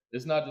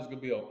it's not just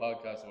gonna be a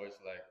podcast where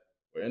it's like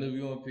we're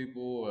interviewing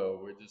people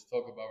or we're just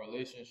talking about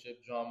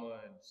relationship drama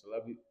and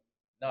celebrity.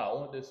 Nah, I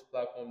want this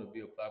platform to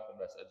be a platform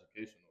that's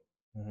educational.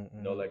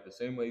 You know, Mm-hmm. like the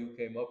same way you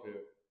came up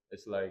here,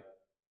 it's like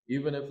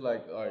even if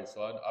like all right,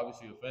 so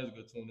obviously your fans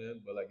could tune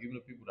in, but like even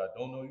the people that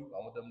don't know you, I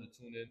want them to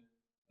tune in,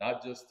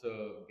 not just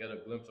to get a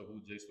glimpse of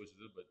who Jay Swishes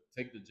is, but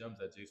take the gems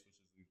that Jay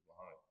Swishes leaves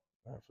behind.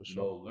 All right, for You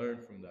sure. know, learn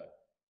from that,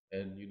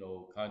 and you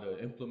know, kind of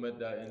implement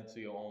that into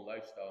your own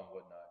lifestyle and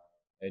whatnot.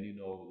 And you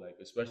know, like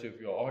especially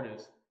if you're an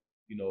artist,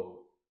 you know,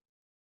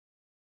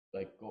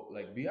 like go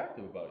like be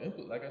active about it.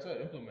 Like I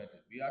said, implement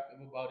it. Be active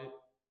about it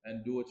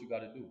and do what you got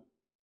to do.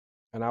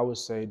 And I would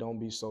say don't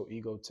be so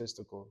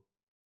egotistical.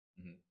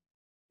 Hmm.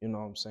 You know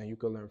what I'm saying? You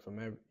could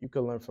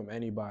learn from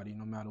anybody,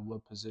 no matter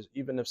what position.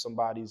 Even if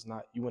somebody's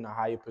not you in a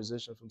higher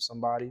position from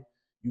somebody,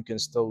 you can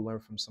still learn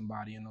from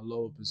somebody in a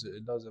lower position.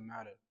 It doesn't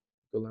matter.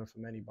 You could learn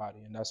from anybody,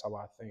 and that's how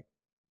I think.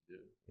 Yeah.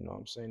 You know what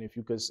I'm saying? If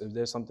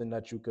there's something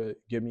that you could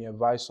give me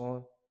advice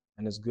on,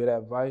 and it's good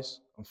advice,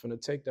 I'm finna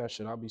take that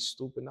shit. I'll be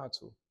stupid not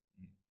to.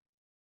 Mhm.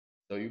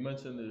 So you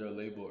mentioned your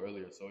label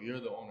earlier. So you're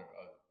the owner,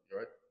 you're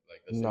right?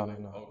 Like that's your No, no,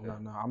 label. no, Okay. no,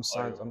 no. Oh,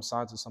 you're I'm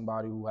signed to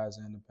somebody who has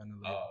an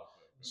independent label,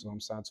 okay, okay, so I'm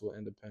signed to an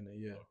independent.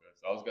 Yeah, okay.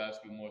 So I was gonna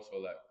ask you more so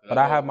like, cause but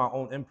I I have know. my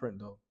own imprint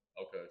though.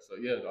 Okay, so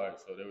yeah, all right.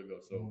 So there we go.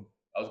 Mhm. So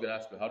I was gonna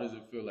ask you, how does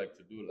it feel like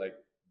to do it? Like,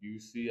 do you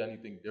see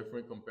anything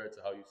different compared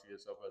to how you see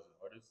yourself as an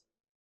artist?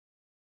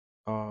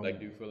 Like, Um,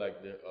 do you feel like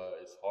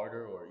it's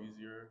harder or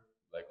easier,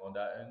 like on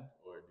that end,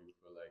 or do you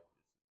feel like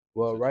it's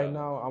well, a right challenge?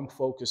 now I'm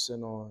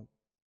focusing on.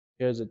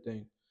 Here's the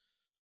thing.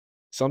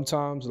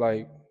 Sometimes,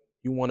 like,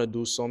 you want to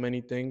do so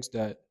many things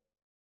that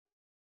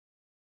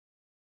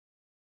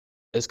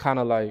it's kind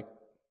of like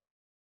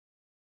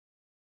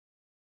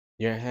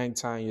you're hang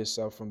tying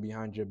yourself from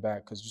behind your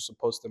back because you're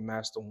supposed to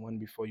master one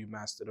before you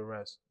master the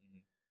rest. Hmm.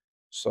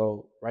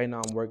 So right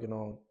now I'm working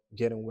on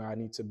getting where I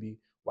need to be,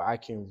 where I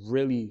can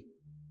really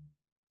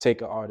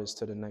take an artist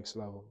to the next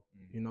level.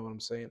 Hmm. You know what I'm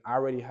saying? I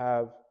already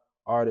have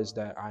artists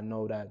that I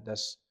know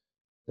there's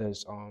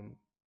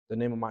the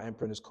name of my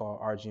imprint is called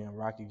RGM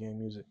Rocky Game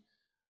Music.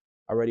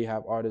 I already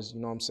have artists, you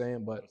know what I'm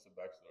saying? But What's the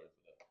backstory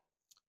to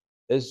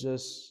that? it's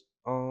just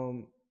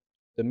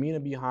the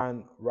meaning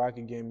behind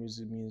Rocky Game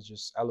Music means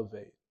just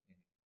elevate.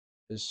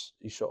 It's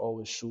you should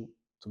always shoot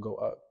to go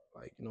up.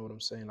 Like, you know what I'm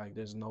saying? Like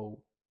there's no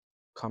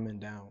coming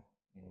down.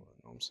 You Hmm. know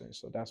what I'm saying?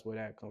 So that's where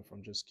that come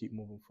from. Just keep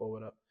moving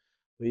forward up.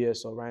 But yeah,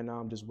 so right now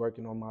I'm just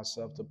working on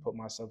myself to put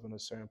myself in a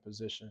certain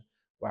position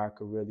where I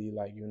could really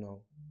like,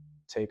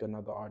 take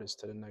another artist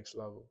to the next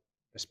level,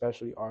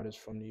 especially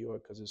artists from New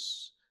York,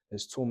 because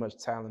there's too much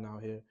talent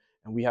out here.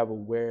 And we have a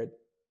weird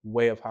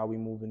way of how we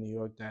move in New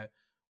York that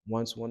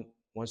once one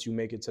once you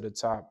make it to the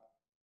top,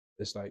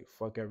 it's like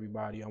fuck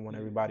everybody. I want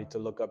everybody to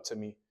look up to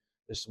me.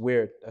 It's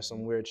weird. That's some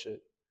Hmm. weird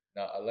shit.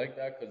 Now I like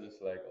that because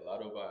it's like a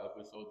lot of our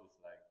episodes. It's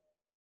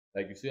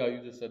like you see how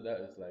you just said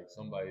that. It's like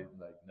somebody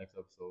like next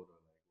episode or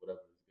like whatever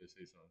is gonna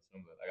say something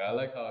similar. Like I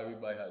like how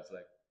everybody has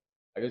like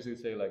I guess you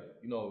could say like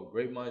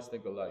great minds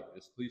think alike.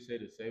 It's cliche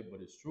to say, but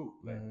it's true.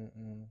 Like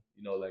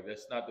Mm-hmm. like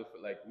that's not the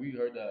like we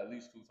heard that at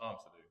least two times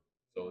today.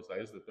 So it's like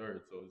it's the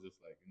third. So it's just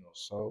like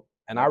So,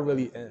 we and I like to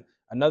really, listen to and it.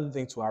 another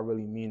thing too, I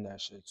really mean that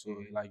shit too.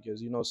 Hmm. Like,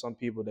 cause some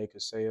people they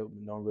could say it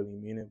but don't really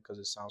mean it because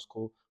it sounds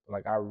cool. But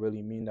like, I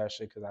really mean that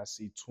shit because I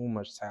see too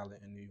much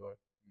talent in New York,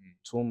 Hmm.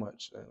 too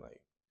much, and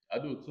like I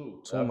do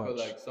too. too I feel much.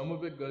 like some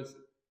of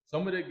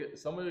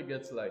it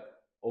gets like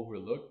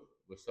overlooked,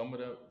 but some of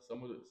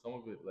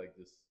it like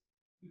just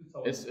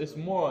it's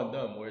more on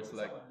them where it's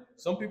like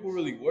some people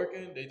really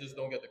working, they just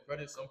don't get the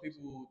credit. Some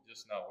people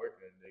just not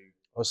working, they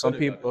could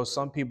have got the credit.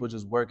 Some people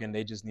just working.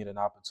 They just need an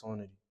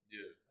opportunity. Yeah.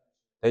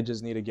 They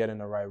just need to get in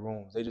the right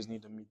rooms. They just Hmm.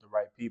 need to meet the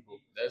right people.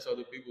 That's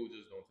other people who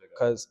just don't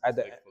Cause at just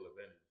the take full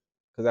advantage.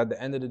 Because at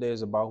the end of the day,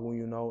 it's about who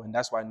you know, and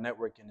that's why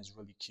networking is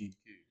really key.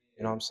 Key.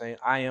 You know what I'm saying?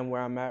 I am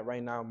where I'm at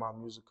right now in my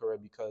music career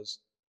because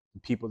the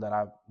people that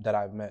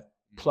I've met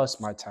Hmm. plus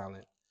my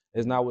talent.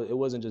 It's Hmm. not it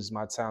wasn't just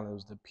my talent; it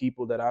was the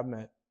people that I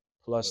met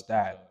plus Plus your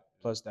that talent.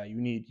 plus that. You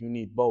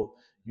need both.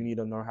 You Hmm. need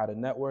to know how to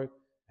network,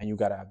 and you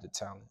gotta have the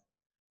talent.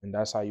 and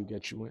that's how you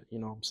get you, you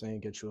know what I'm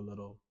saying, get you a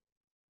little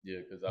Yeah,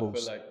 because I feel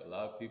boost. like a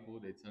lot of people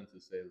they tend to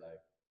say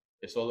like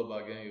it's all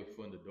about getting your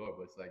foot in the door,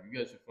 but it's like you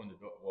get your foot in the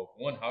door. Well,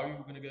 for one, how are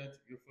you gonna get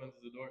your foot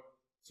into the door?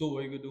 Two, what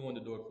are you gonna do when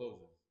the door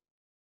closes?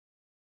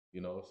 You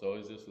know, so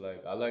it's just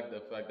like I like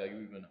the fact that you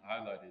even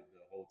highlighted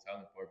the whole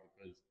talent part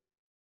because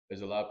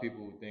there's a lot of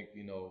people who think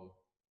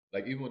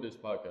like even with this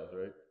podcast,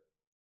 right?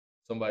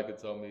 Somebody could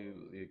tell me,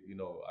 like,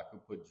 I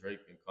could put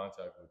Drake in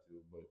contact with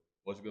you, but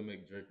what's gonna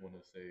make Drake want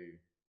to say,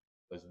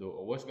 let's do it?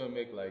 Or what's gonna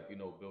make like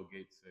Bill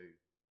Gates say,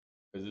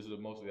 because this is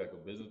mostly like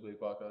a business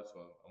based podcast, so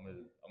I'm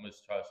gonna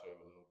try to show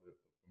a little bit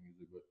for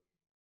music. But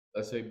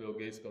let's say Bill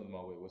Gates comes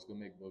my way, what's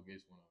gonna make Bill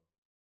Gates want to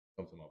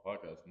come to my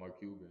podcast? Mark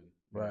Cuban,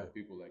 Right.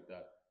 people like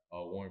that.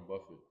 Warren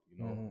Buffett.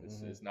 Hmm.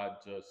 It's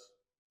not just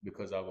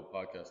because I have a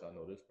podcast I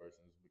know this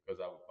person. It's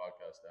because I have a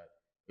podcast that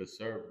could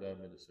serve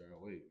them in a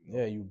certain way.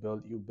 Yeah, you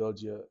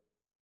build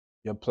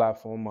your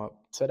platform up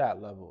to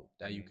that level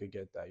that you Hmm. could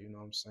get that, you know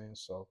what I'm saying?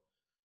 So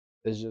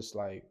it's just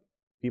like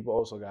people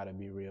also got to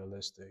be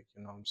realistic,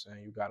 you know what I'm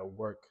saying? You got to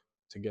work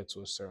to get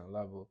to a certain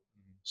level.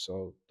 Hmm.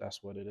 So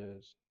that's what it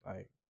is.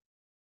 Like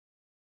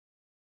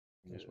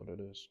that's Yeah. what it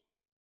is.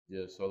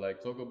 Yeah, so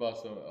like talk about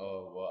some.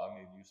 Well, I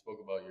mean, you spoke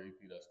about your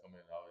EP that's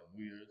coming out in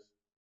New Year's,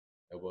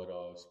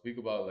 but speak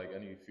about like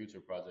any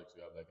future projects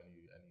you have, like any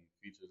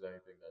features,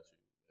 anything that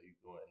you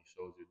doing, any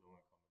shows you're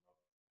doing coming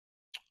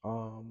up.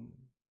 Um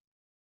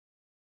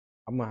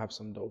I'm gonna have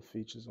some dope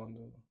features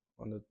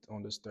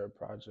on this third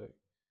project.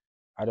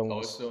 I don't Oh,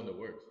 want it's to. still in the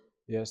works.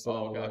 Yeah, it's still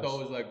in Oh, the okay. I thought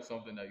works. it was like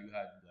something that you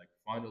had like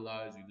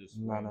finalized. You just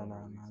No, waiting no, on the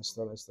no, no. release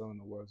of. It's still in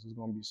the works. There's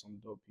gonna be some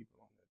dope people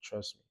on there.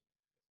 Trust me.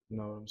 You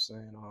know what I'm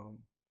saying?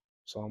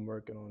 So I'm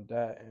working on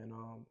that, and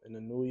in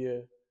the new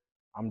year,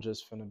 I'm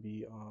just gonna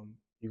be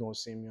you're gonna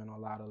see me on a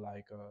lot of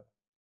like uh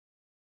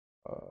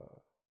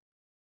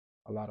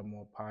a lot of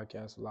more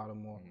podcasts, a lot of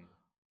more Hmm.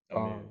 I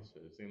mean, um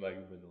it seems like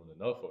you've been doing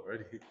enough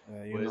already, you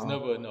but it's know,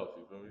 never enough.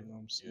 You feel me? you know what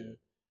I'm Yeah. saying?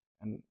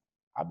 And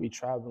I be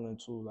traveling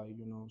too, like,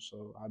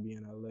 so I be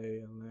in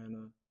LA,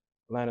 Atlanta.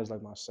 Atlanta's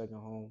like my second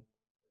home.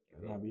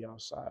 And Okay. I be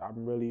outside. I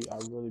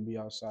really be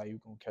outside. You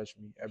gonna catch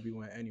me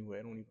everywhere, anywhere.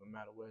 It don't even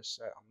matter where it's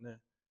at. I'm there.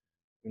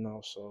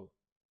 So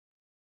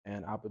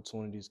and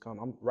opportunities come.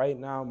 I'm right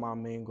now. My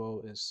main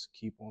goal is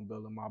keep on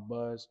building my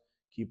buzz,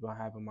 keep on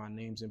having my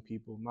names in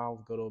people's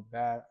mouth, good or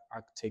bad. I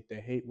take the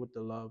hate with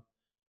the love,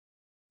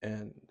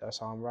 and that's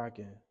how I'm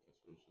rocking. That's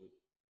real shit.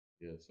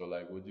 Yeah. So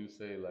like, would you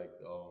say like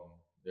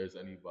there's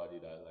anybody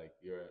that like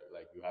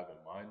you have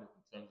in mind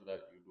in terms of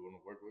that you're doing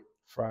work with?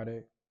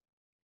 Friday,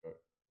 Okay.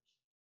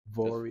 That's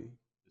Vori,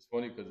 it's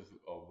funny because it's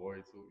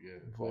Vori too. Yeah.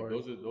 Like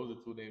Vori, those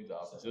are two names that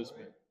I've just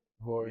been.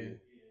 Vori. Yeah.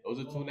 Those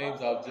are two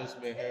names I've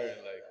just been hearing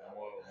like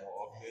more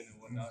often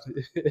and whatnot.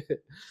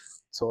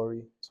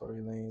 Tory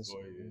Lanez,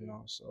 Vori.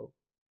 Yeah. so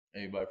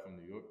Anybody from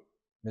New York?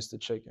 Mr.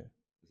 Chicken.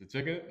 Is it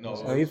Chicken? No,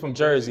 No, he's he's from from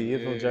Jersey. Jersey. He's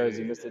Yeah, from yeah,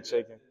 Jersey, yeah. Mr.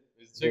 Chicken.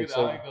 It's Mr. Chicken. I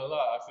Chicken. ain't gonna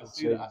lie. Mr.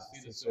 Chicken. I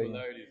see the Mr. Chicken.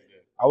 similarities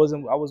there.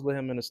 I was with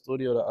him in the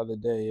studio the other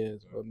day,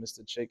 yes, Okay. but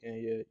Mr.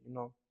 Chicken,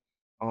 yeah,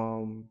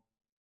 um,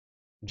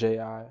 Ji.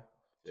 I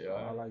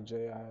J.I. like Ji.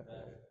 Yeah.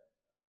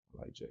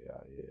 I like Ji.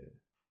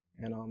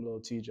 Yeah, and little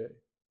TJ.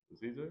 Is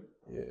he there?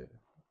 Yeah.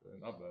 Okay,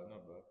 not bad,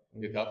 not bad.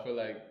 If Hmm. I feel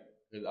like,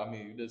 cause I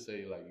mean, you did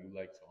say like you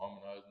like to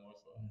harmonize more,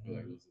 so I feel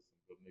like Hmm. those are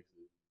some good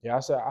mixes. Yeah,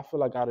 I feel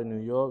like out of New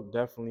York,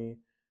 definitely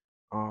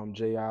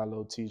Ji,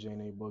 little TJ,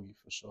 and A Boogie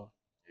for sure.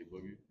 Hey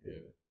Boogie, Yeah, yeah,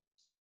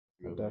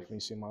 I good definitely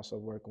mixes. see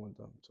myself working with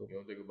them too. You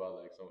don't think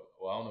about like some.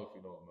 Well, I don't know if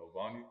you know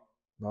Melvani.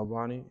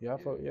 Malvani, Yeah,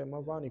 yeah,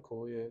 Malvani,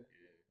 cool, yeah, yeah.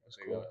 I that's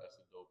think cool. that's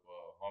a dope.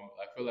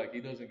 I feel like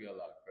he doesn't get a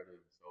lot of credit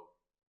himself.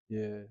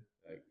 Yeah,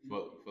 Like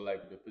for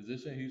like the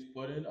position he's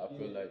put in, I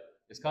feel like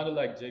it's kind of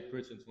like Jay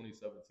Critch in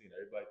 2017.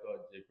 Everybody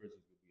thought Jay Critch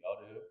would be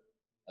out of here.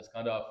 That's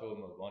kind of how I feel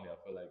with Melvani. I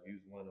feel like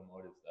he's one of them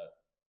artists that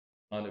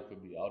kind of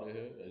could be out of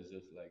here. It's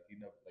just like he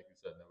never, like you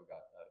said, never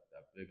got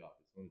that big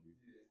opportunity.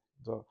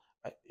 so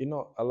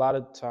a lot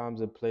of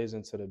times it plays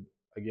into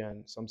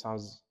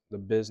sometimes the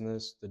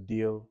business, the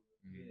deal,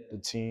 Mm-hmm.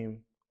 the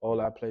team, all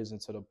that plays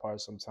into the part.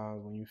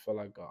 Sometimes when you feel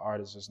like an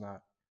artist is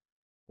not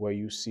where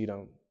you see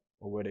them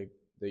or where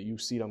that you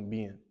see them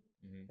being,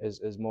 Mm-hmm.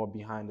 is more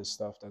behind the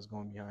stuff that's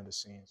going behind the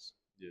scenes.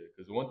 Yeah,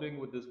 because one thing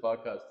with this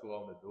podcast too, I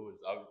want to do is,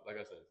 like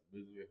I said, it's a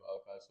busy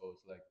podcast, so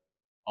it's like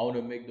I want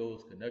to make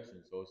those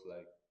connections. So it's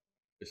like,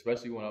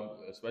 especially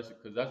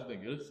because that's the thing,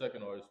 you're the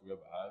second artist we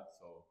ever had.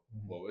 So,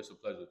 Mhm. well, it's a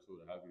pleasure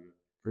too to have you.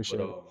 But Appreciate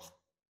it.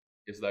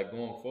 it's like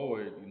going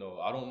forward,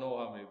 I don't know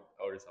how many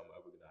artists I'm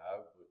ever gonna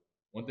have, but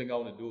one thing I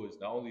want to do is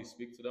not only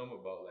speak to them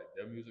about like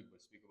their music, but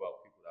speak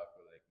about people that I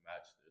feel like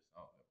match their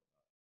sound.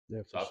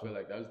 Yeah, So for I feel sure.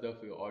 like that's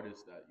definitely an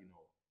artist that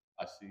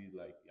I see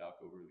like y'all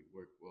could really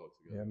work well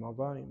Yeah,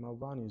 together.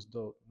 Malvani is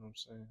dope. You know what I'm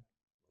saying?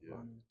 Yeah,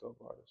 Malvani is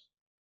dope artist.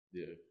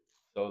 yeah.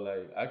 So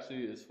like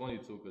actually, it's funny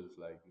too because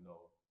like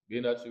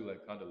being that you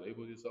like kind of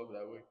label yourself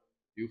that way,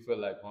 you feel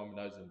like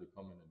harmonizing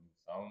becoming a new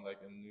sound like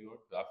in New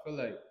York. 'Cause I feel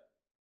like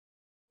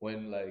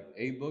when like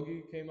A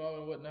Boogie came out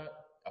and whatnot,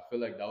 I feel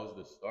like that was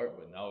the start.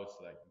 But now it's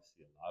like you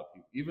see a lot of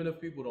people, even if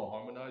people don't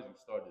harmonize, you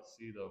start to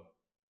see them.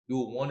 do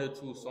one or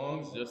two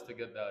songs just to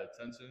get that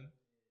attention,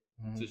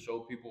 to show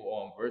people,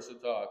 oh, I'm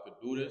versatile, I could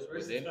do this.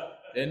 But then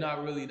they're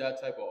not really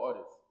that type of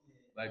artist.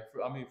 Like,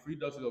 I mean, Free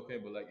Dutch is okay,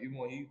 but like even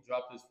when he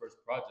dropped his first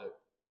project,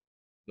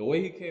 the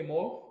way he came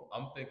off,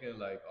 I'm thinking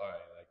like, all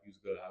right, like he's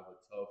gonna have a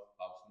tough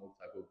Pop Smoke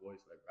type of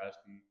voice, like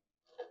raspy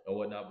and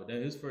whatnot. But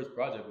then his first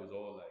project was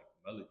all like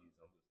melodies.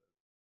 I'm just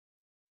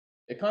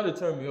like, it kind of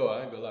turned me off.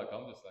 I ain't gonna lie.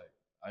 I'm just like,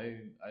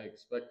 I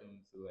expect him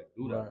to like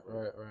do Right, that, but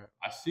right, right.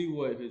 I see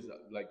what his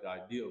like the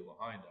idea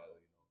behind that.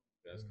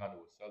 That's kind of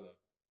what's selling.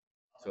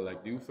 So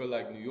like, do you feel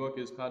like New York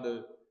is kind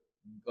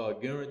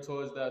of gearing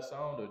towards that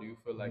sound, or do you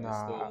feel like it's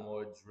still Nah,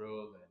 more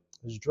drill and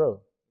it's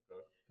drill.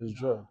 okay? It's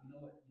drill.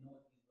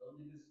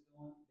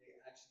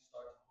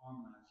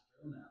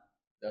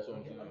 That's what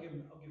I'm saying.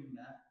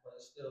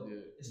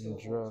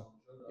 It's drill.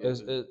 Yeah,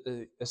 It's cause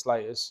it's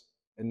like it's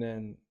and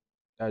then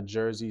that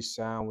Jersey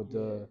sound with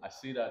the I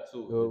see that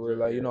too. with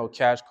like you know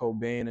Cash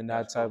Cobain and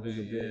Cash that type of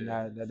Cobain, being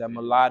yeah, that yeah,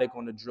 melodic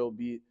on the drill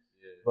beat.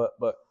 yeah.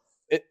 But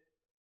it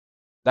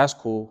that's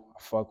cool.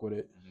 I fuck with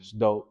it. Hmm. It's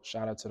dope.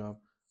 Shout out to them.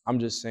 I'm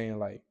just saying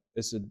like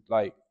it's a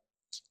like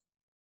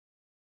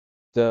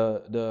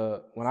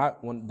the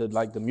when the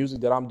like the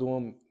music that I'm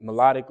doing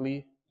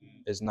melodically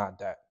is not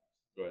that.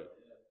 Right.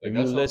 Like If you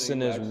that's something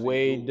listen, you is actually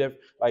way do.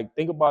 different. Like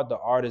think about the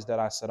artists that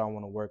I said I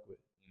want to work with: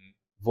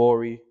 Hmm.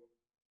 Vori,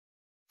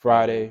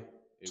 Friday, Friday,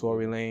 a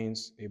Tory boogie,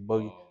 Lanez, a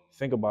Boogie.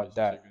 Think about Rich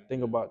that. Chicken,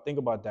 Think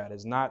about that.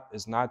 It's not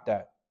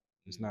that.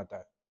 It's mm, not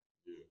that.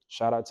 yeah,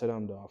 Shout out to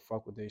them though. I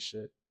fuck with they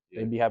shit.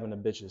 They yeah. be having the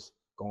bitches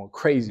going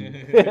crazy.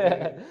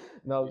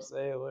 Know what I'm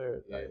saying?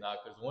 Word. Yeah, Like, nah,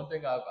 because one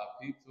thing I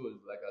peeped to is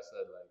like I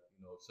said, like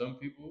some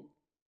people.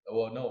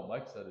 Well, no,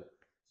 Mike said it.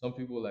 Some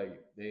people like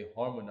they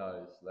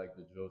harmonize like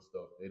the drill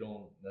stuff. They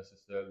don't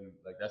necessarily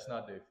like that's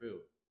not their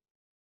field.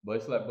 But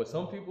it's like, but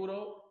some people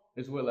though,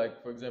 it's where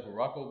like for example,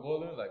 Rocco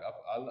Bowling. Like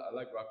I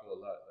like Rocco a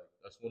lot. Like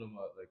that's one of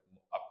my like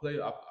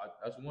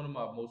that's one of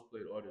my most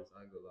played artists.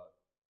 I ain't gonna lie.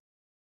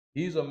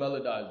 He's a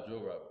melodized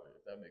drill rapper.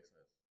 If that makes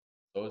sense.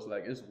 So it's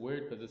like it's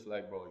weird because it's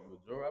like, bro, you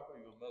a drill rapper,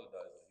 you a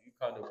melodizer. You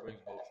kind of brings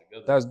both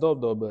together. that's dope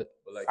though, but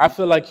But like I he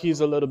feel kind like of he's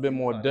a little bit he's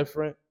more kind of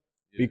different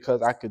yeah.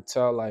 because I could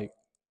tell like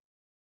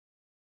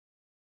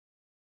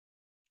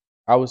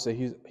I would say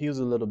he's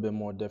a little bit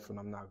more different.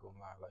 I'm not gonna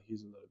lie, like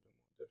he's a little bit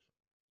more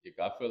different.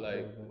 Yeah, I feel A like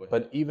little bit. with him,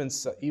 But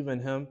even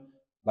him,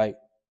 like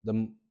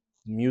the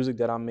music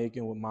that I'm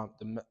making with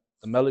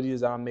the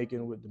melodies that I'm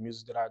making with the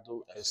music that I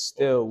do that's is his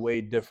still focus.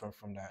 way different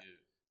from that.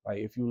 Yeah. Like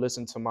if you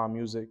listen to my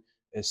music,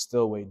 it's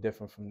still way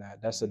different from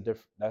that. That's a Hmm.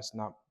 different. That's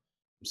not.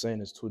 I'm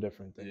saying it's two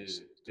different Yeah, things.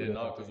 Two yeah, no,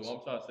 different because things. what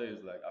I'm trying to say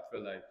is like I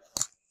feel like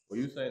what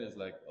you're saying is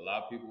like a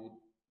lot of people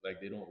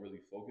like they don't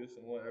really focus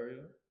in one area,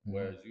 Hmm.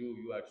 whereas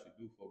you actually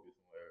do focus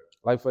in one area,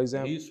 Like for and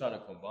example, he's trying to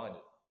combine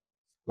it.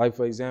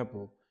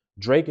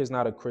 Drake is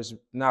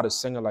not a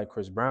singer like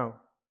Chris Brown.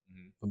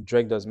 Hmm. But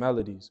Drake does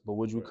melodies. But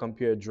would you Right.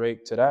 compare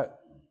Drake to that?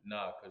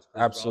 Nah, because Chris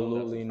Brown, that's his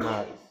Absolutely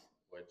not. focus.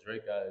 Where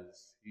Drake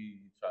has, he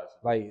tries to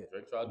do. Like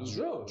Drake try to do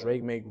drill.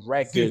 Drake Like, make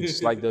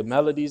records, like the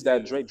melodies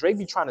that yeah. Drake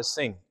be trying to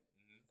sing. Hmm.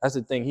 That's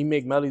the thing. He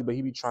make melodies, but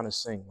he be trying to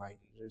sing, like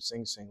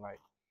sing, like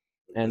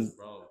But Chris and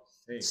Brown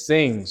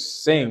sings,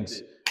 stamp sings.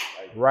 it,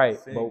 like Right.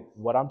 sings. But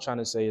what I'm trying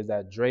to say is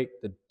that Drake,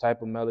 the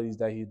type of melodies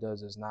that he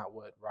does is not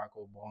what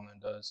Rocco Ballin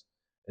does.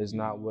 Is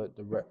not what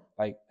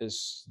like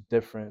it's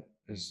different.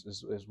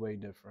 Mm. It's way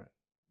different.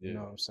 You Yeah.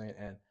 know what I'm saying?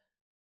 And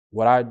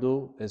what I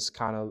do is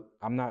kind of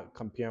I'm not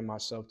comparing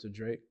myself to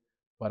Drake,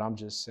 but I'm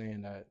just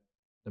saying that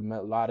the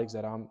melodics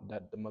that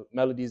the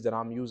melodies that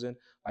I'm using,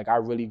 like I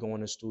really go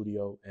in the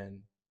studio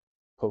and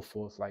put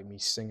forth like me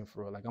singing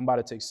for real. Like I'm about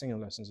to take singing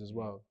lessons as Mm.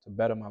 well to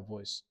better my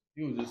voice.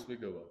 He was just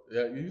speaking about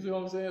it. Yeah, you see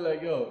what I'm saying?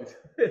 Like, yo,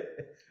 the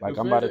Like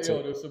I'm about fans, to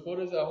take the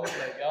supporters at home,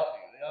 like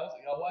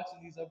y'all watching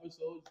these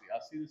episodes,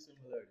 y'all see the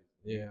similarities.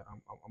 yeah,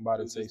 I'm about He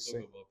to was take just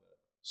talking sing. about that.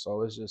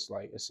 So it's just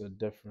like it's a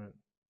different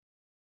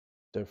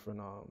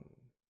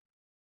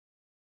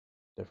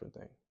different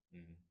thing.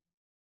 Mm-hmm.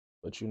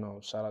 But you know,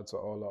 shout out to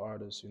all the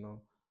artists. You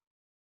know,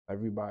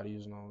 everybody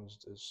is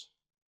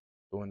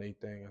doing their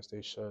thing as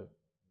they should.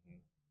 Mm-hmm.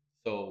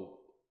 So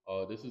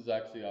this is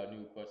actually our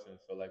new question.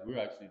 So like we're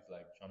actually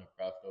like trying to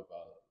craft up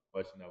a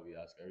question that we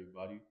ask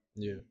everybody.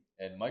 Yeah.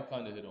 And Mike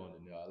kind of hit on the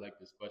nail. I like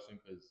this question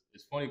because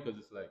it's funny because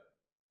it's like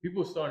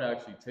people starting to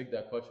actually take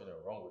that question and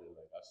run with it.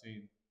 Like I've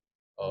seen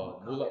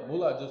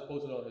Mullah just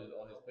posted on his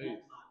page.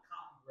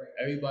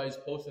 Everybody's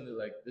posting it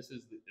like this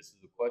is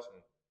the question.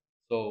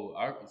 So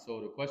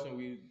the question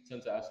we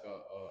tend to ask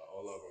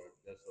all of our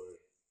guests are: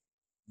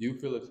 do you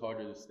feel it's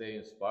harder to stay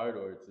inspired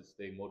or to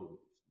stay motivated?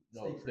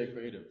 No, stay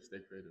creative. Stay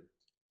creative.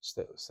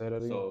 Say that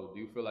again. So do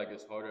you feel like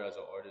it's harder as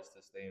an artist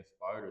to stay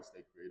inspired or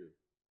stay creative?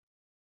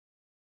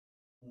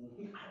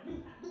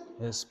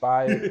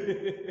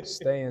 Inspired,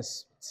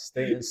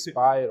 stay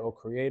inspired or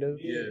creative.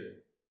 Yeah.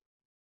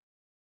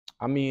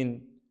 I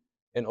mean,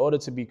 in order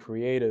to be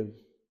creative,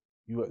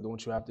 you have to You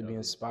be have to be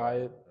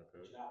inspired. inspired.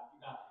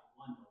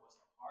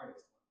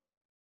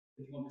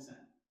 Okay.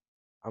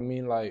 I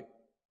mean, like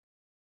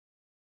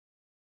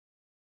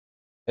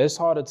it's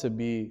harder to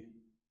be.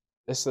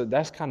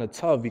 that's kind of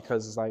tough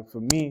because it's like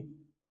for me,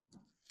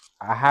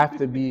 I have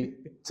to be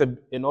to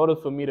in order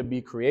for me to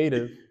be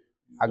creative,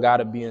 I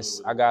gotta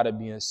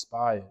be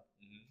inspired.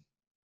 Mhm.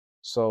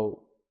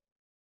 So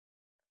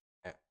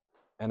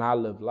and I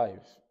live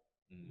life.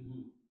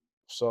 Mhm.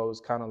 So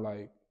it's kind of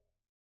like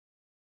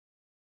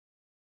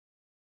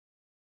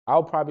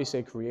I'll probably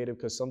say creative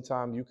because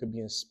sometimes you could be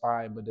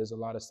inspired, but there's a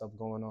lot of stuff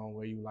going on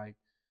where you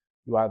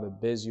either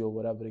busy or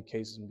whatever the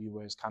case may be,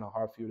 where it's kind of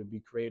hard for you to be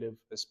creative.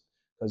 Because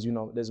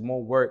there's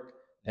more work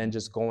than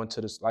just going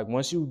to this. Like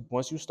once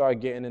you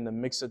start getting in the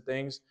mix of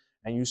things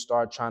and you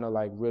start trying to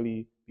like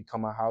really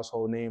become a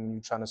household name and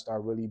you trying to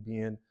start really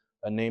being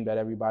a name that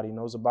everybody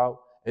knows about,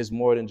 it's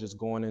more than just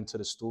going into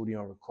the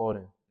studio and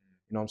recording.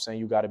 You know what I'm saying?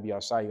 You got to be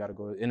outside. You got to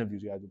go to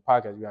interviews. You got to do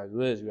podcasts. You got to do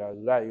this. You got to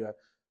do that. You got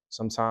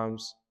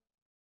sometimes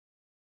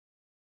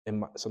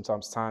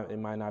sometimes time it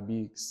might not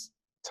be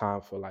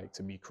time for like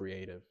to be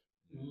creative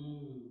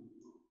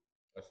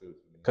I see what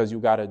you mean. because you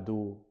got to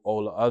do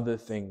all the other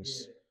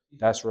things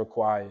that's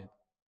required.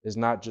 It's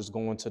not just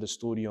going to the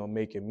studio and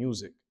making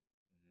music.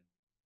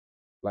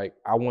 Like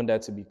I want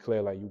that to be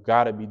clear. Like you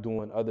got to be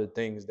doing other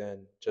things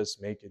than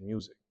just making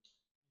music.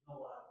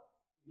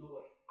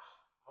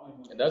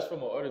 And that's from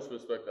an artist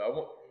perspective.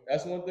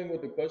 That's one thing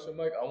with the question,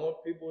 Mike. I want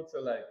people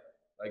to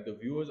like the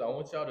viewers. I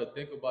want y'all to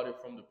think about it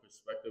from the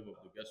perspective of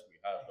the guest we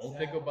have. Don't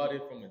think about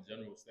it from a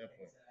general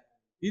standpoint.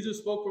 He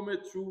just spoke from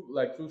it true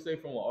say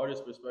from an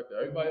artist perspective.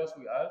 Everybody else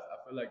we asked, I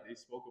feel like they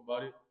spoke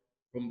about it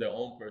from their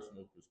own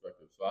personal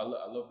perspective. So I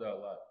love that a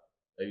lot.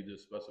 That you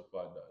just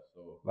specified that.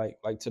 So Like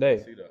I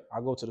today, see that.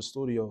 I go to the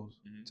studios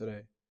Mm-hmm.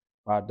 today.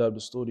 I dubbed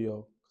the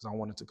studio because I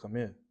wanted to come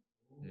in.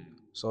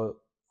 So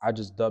I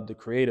just dubbed the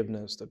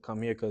creativeness to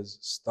come here because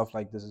stuff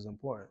like this is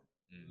important.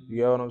 You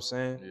get what I'm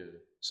saying? Yeah.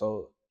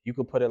 So you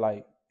could put it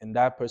like in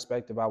that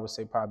perspective, I would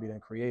say probably then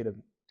creative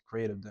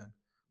then. Gotcha.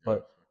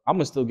 But I'm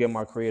gonna still get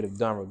my creative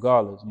done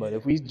regardless. But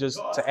if we just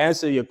to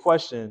answer your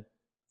question,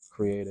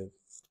 creative.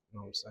 You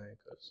know what I'm saying?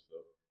 That's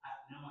what's up.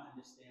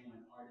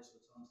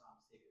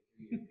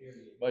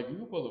 Like you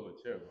can pull up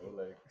a chair, bro.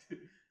 Like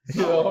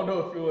I don't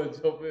know if you want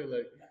to jump in.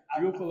 Like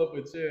you can pull up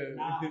a chair.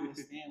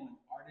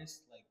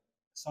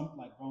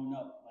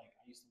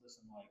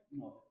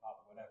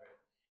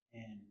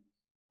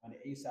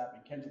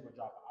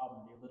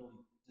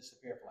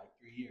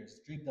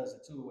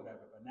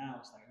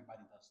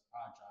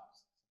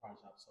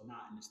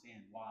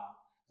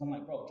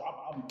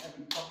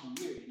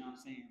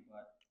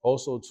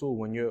 Also too,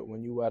 when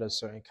you at a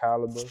certain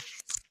caliber,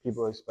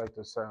 people expect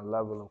a certain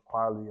level of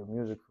quality of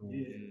music from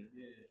you.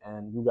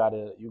 And you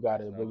gotta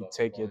It's not really about the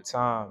take your quantity no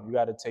time. more. You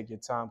gotta take your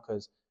time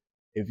because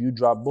if you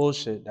drop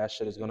bullshit, that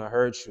shit is gonna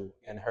hurt you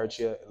and hurt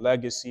your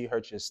legacy,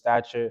 hurt your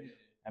stature.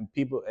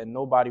 And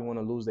nobody want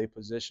to lose their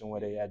position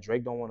where they at.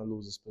 Drake don't want to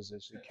lose his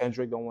position.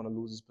 Kendrick don't want to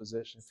lose his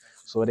position.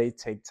 So they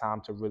take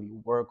time to really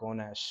work on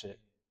that shit.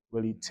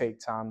 Really take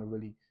time to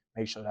really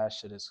make sure that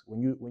shit is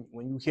when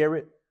you hear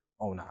it,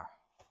 oh nah,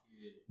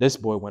 this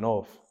boy went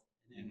off.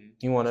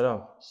 He one of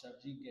them.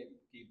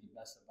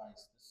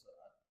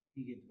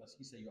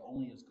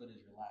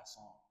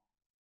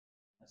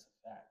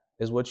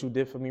 It's what you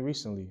did for me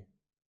recently.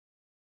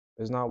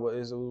 It's not what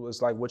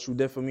it's like what you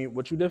did for me.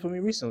 What you did for me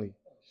recently.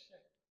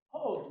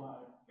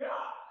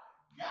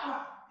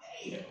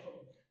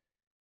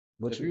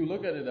 What If you you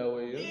look at it that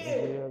way,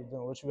 yeah.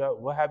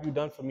 what have you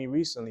done for me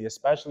recently,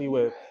 especially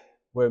with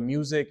where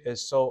music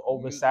is so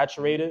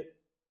oversaturated.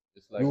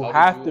 It's like You how would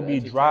have you to be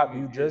entertain dropped.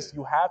 me? Yeah.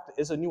 You have to.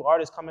 It's a new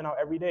artist coming out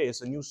every day.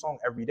 It's a new song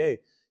every day.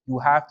 You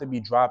have to be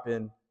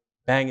dropping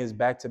bangers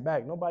back to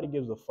back. Nobody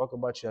gives a fuck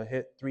about your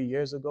hit 3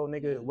 years ago,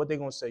 nigga. What they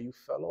gonna say? You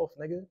fell off,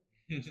 nigga.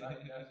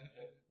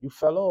 You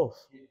fell off.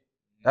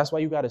 That's why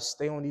you gotta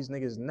stay on these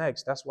niggas'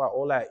 necks. That's why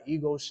all that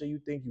ego shit. You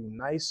think you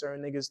nice,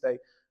 certain niggas.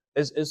 Like,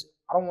 it's.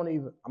 I don't want to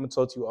even. I'm gonna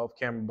talk to you off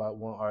camera about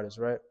one artist,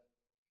 right?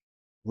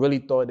 Really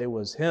thought it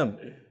was him.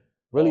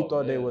 Really Oh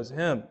thought they man. was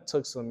him.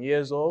 Took some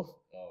years off,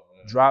 Oh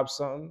man. dropped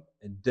something.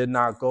 It did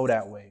not go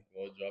that way.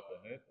 You want to drop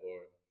a hint or?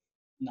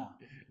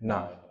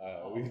 Nah,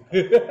 We.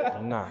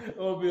 nah, I'm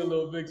gonna be a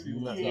little mixy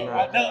nah,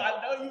 one time.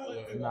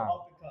 nah. Nah.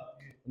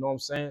 You know what I'm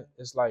saying?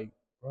 It's like,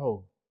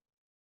 bro,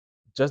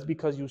 just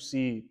because you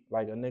see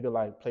like a nigga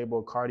like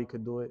Playboy Cardi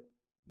could do it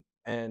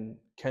and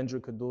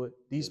Kendrick could do it,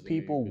 these Doesn't mean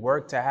you people could do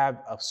work it. to have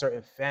a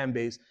certain fan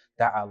base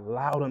that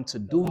allow them to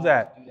do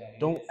that.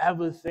 Don't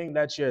ever think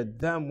that you're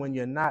them when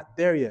you're not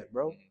there yet,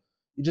 bro.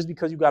 Just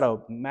because you got a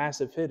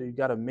massive hit or you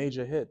got a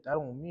major hit, that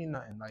don't mean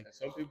nothing. Like And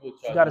some people you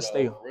try to do gotta that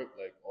stay off rip,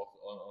 like off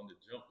on the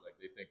jump, like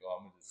they think, oh,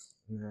 I'm gonna just.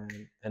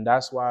 man. And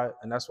that's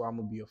why I'm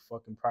gonna be a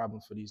fucking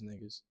problem for these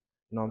niggas.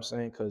 You know what I'm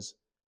saying? Cause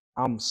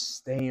I'm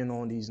staying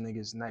on these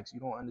niggas' necks. You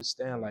don't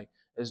understand. Like,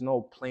 there's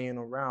no playing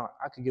around.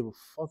 I could give a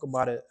fuck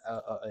about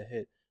a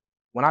hit.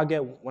 When I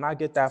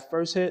get that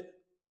first hit,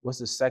 what's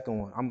the second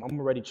one? I'm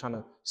already trying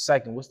to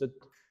second. What's the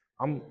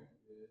I'm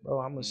bro,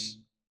 I'm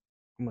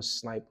a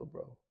sniper,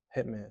 bro.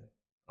 Hitman.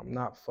 I'm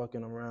not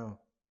fucking around.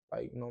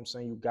 Like, you know what I'm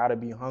saying? You gotta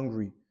be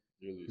hungry.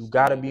 Really You stay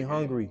gotta in be the game.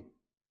 hungry. You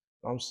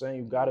know what I'm saying?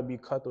 You gotta be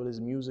cutthroat. This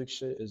music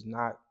shit is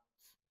not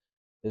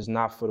is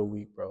not for the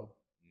weak, bro.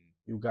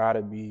 You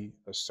gotta be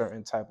a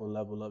certain type of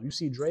level up. You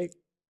see Drake?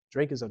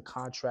 Drake is a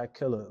contract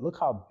killer. Look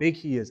how big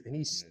he is, and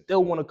he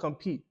still want to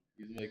compete.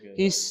 He's making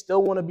He like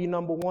still want to be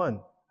number one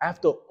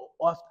after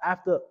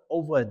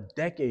over a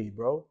decade,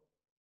 bro.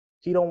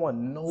 He don't want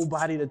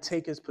nobody to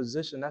take his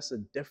position. That's a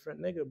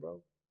different nigga,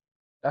 bro.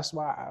 That's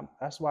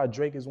why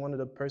Drake is one of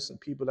the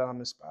people that I'm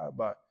inspired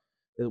by.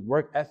 His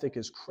work ethic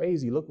is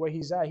crazy. Look where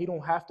he's at. He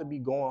don't have to be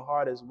going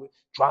hard as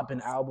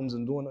dropping albums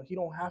and doing it. He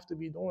don't have to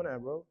be doing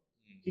that, bro.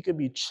 He could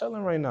be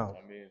chilling right now.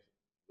 I mean,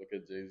 look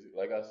at Jay Z.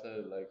 Like I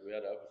said, like we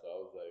had an episode. I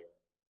was like,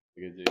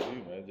 look at Jay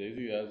Z, man. Jay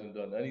Z hasn't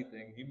done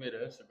anything. He made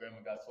an Instagram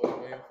and got 20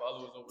 million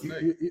followers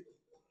overnight.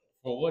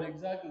 For what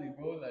exactly,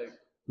 bro? Like,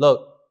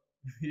 look,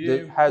 he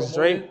ain't has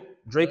promoted.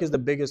 Drake is the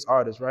biggest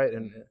artist, right?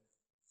 And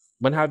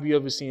when have you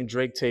ever seen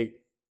Drake take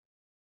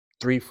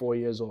 3-4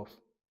 years off?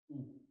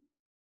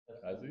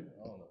 Has he?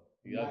 I don't know.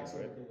 He hasn't,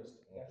 right?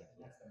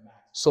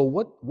 So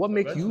what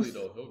make you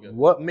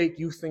what make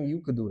you think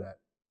you could do that?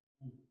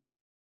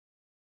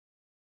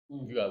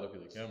 You gotta look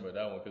at the camera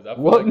that one because I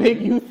feel What like make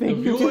you think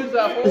the you viewers can...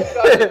 at home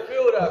gotta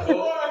feel that, bro.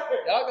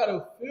 Y'all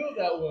gotta feel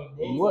that one,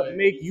 bro. What like,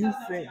 make you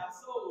think?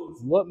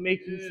 What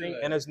make you think?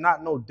 like, And it's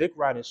not no dick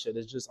riding shit.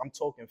 It's just I'm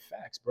talking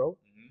facts, bro.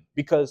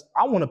 Because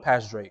I want to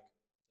pass Drake.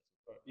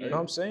 You know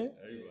what I'm saying?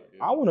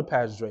 I want to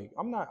pass Drake.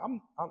 I'm like,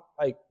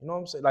 you know what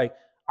I'm saying? Like,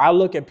 I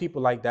look at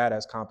people like that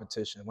as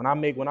competition. When I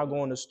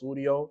go in the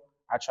studio,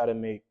 I try to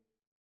make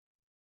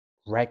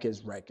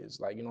records.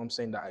 Like, you know what I'm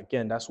saying? That,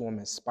 again, that's who I'm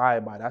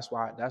inspired by. That's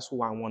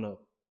who I want to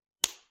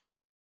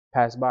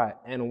pass by.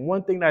 And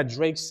one thing that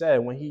Drake said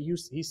when he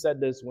said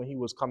this when he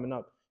was coming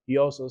up, he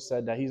also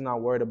said that he's not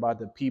worried about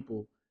the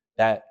people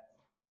that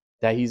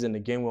he's in the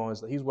game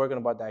with. He's working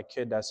about that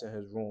kid that's in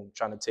his room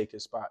trying to take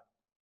his spot.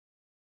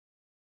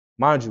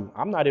 Mind you,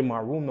 I'm not in my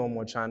room no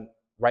more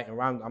writing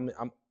around. I'm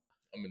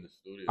in the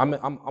studio.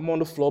 I'm on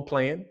the floor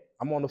playing.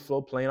 I'm on the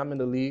floor playing. I'm in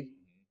the league.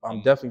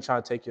 I'm definitely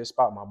trying to take your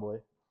spot, my boy.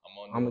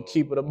 I'm gonna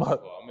keep it a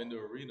buck. I'm in the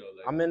arena.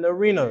 Like, I'm in the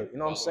arena. You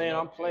know what I'm saying?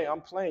 I'm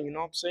playing. You know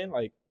what I'm saying?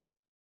 Like,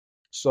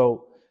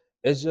 so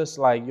it's just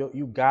like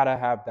you gotta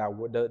have that.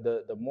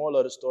 The moral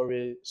of the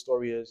story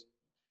is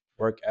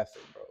work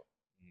ethic, bro.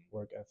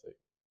 Work ethic.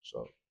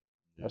 So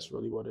that's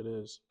really what it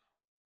is.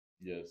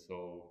 Yeah.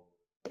 So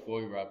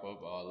before we wrap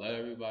up, let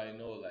everybody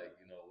know, like,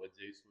 you know, what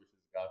Jay Swishes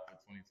got for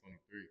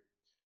 2023.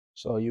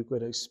 So you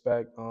could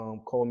expect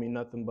Call Me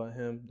Nothing But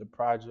Him, the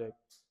project,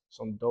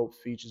 some dope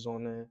features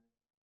on there.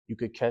 You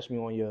could catch me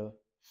on your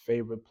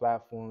favorite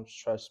platforms.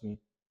 Trust me.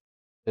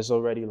 It's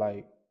already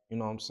like, you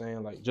know what I'm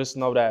saying? Like, just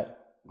know that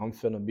I'm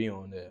finna be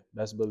on there.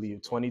 Best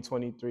believe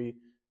 2023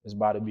 is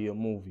about to be a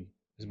movie.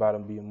 It's about to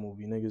be a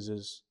movie. Niggas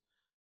is,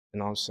 you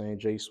know what I'm saying?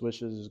 Jay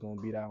Swishes is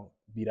gonna be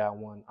that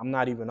one. I'm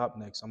not even up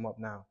next. I'm up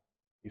now.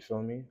 You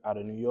feel me? Out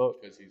of New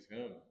York. Because he's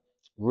him.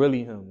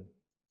 Really him.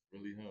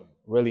 Really him.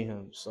 Really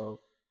him. So,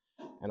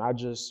 and I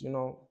just, you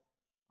know,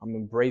 I'm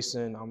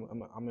embracing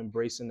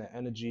the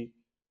energy.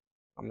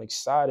 I'm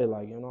excited,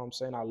 like, you know what I'm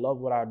saying? I love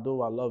what I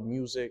do. I love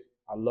music.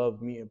 I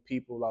love meeting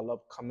people. I love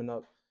coming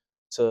up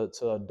to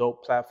a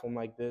dope platform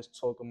like this,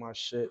 talking my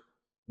shit.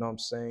 You know what I'm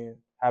saying?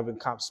 Having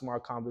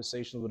smart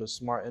conversations with a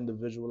smart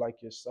individual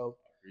like yourself.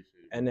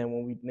 And then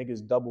when we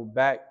niggas double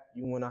back,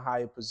 you in a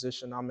higher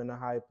position, I'm in a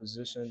higher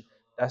position.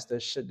 That's the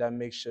shit that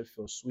makes shit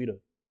feel sweeter.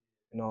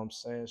 You know what I'm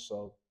saying?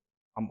 So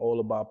I'm all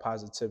about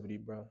positivity,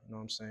 bro. You know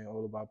what I'm saying?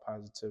 All about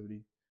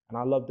positivity. And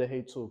I love the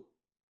hate too.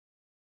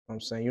 You know what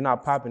I'm saying? You're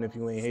not popping if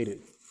you ain't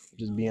hated.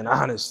 Just being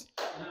honest.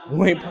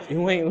 You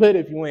ain't lit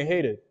if you ain't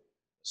hated.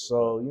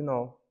 So, you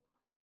know,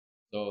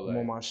 so, I'm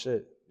on my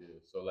shit. Yeah.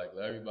 So, like,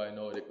 let everybody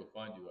know where they can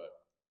find you at.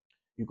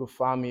 You can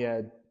find me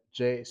at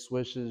Jay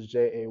Swishes,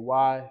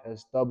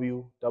 JaySwishes.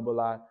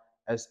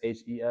 That's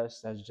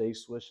Jay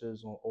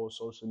Swishes on all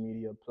social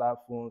media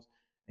platforms.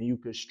 And you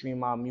could stream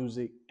my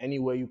music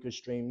anywhere you could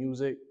stream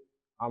music.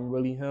 I'm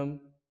really him.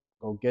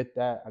 Go get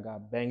that. I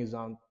got bangers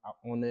on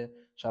there.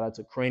 Shout out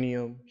to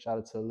Cranium. Shout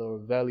out to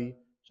Lil Velli.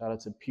 Shout out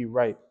to P.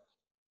 Wright.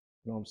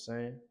 You know what I'm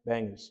saying?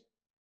 Bangers.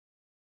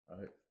 All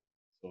right.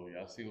 So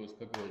y'all see what's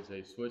cooking with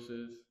Jay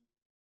Swishes.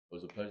 It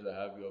was a pleasure to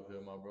have you up here,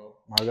 my bro.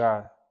 My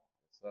guy.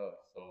 What's up?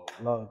 So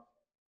love.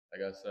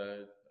 Like I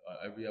said,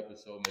 every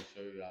episode, make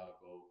sure y'all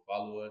go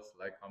follow us,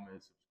 like,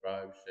 comment,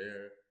 subscribe,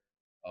 share.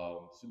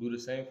 So do the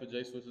same for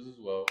Jay Swishes as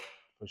well.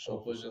 For sure.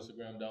 I'll put his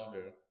Instagram down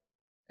here.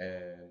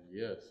 And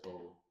yeah,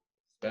 so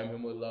spam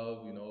him with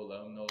love, you know,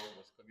 let him know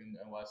what's cooking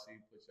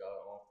NYC, put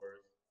y'all on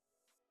first.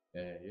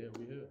 And yeah,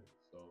 we here.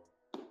 So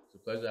it's a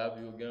pleasure to have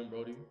you again,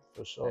 Brody.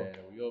 For sure. And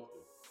we off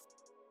this.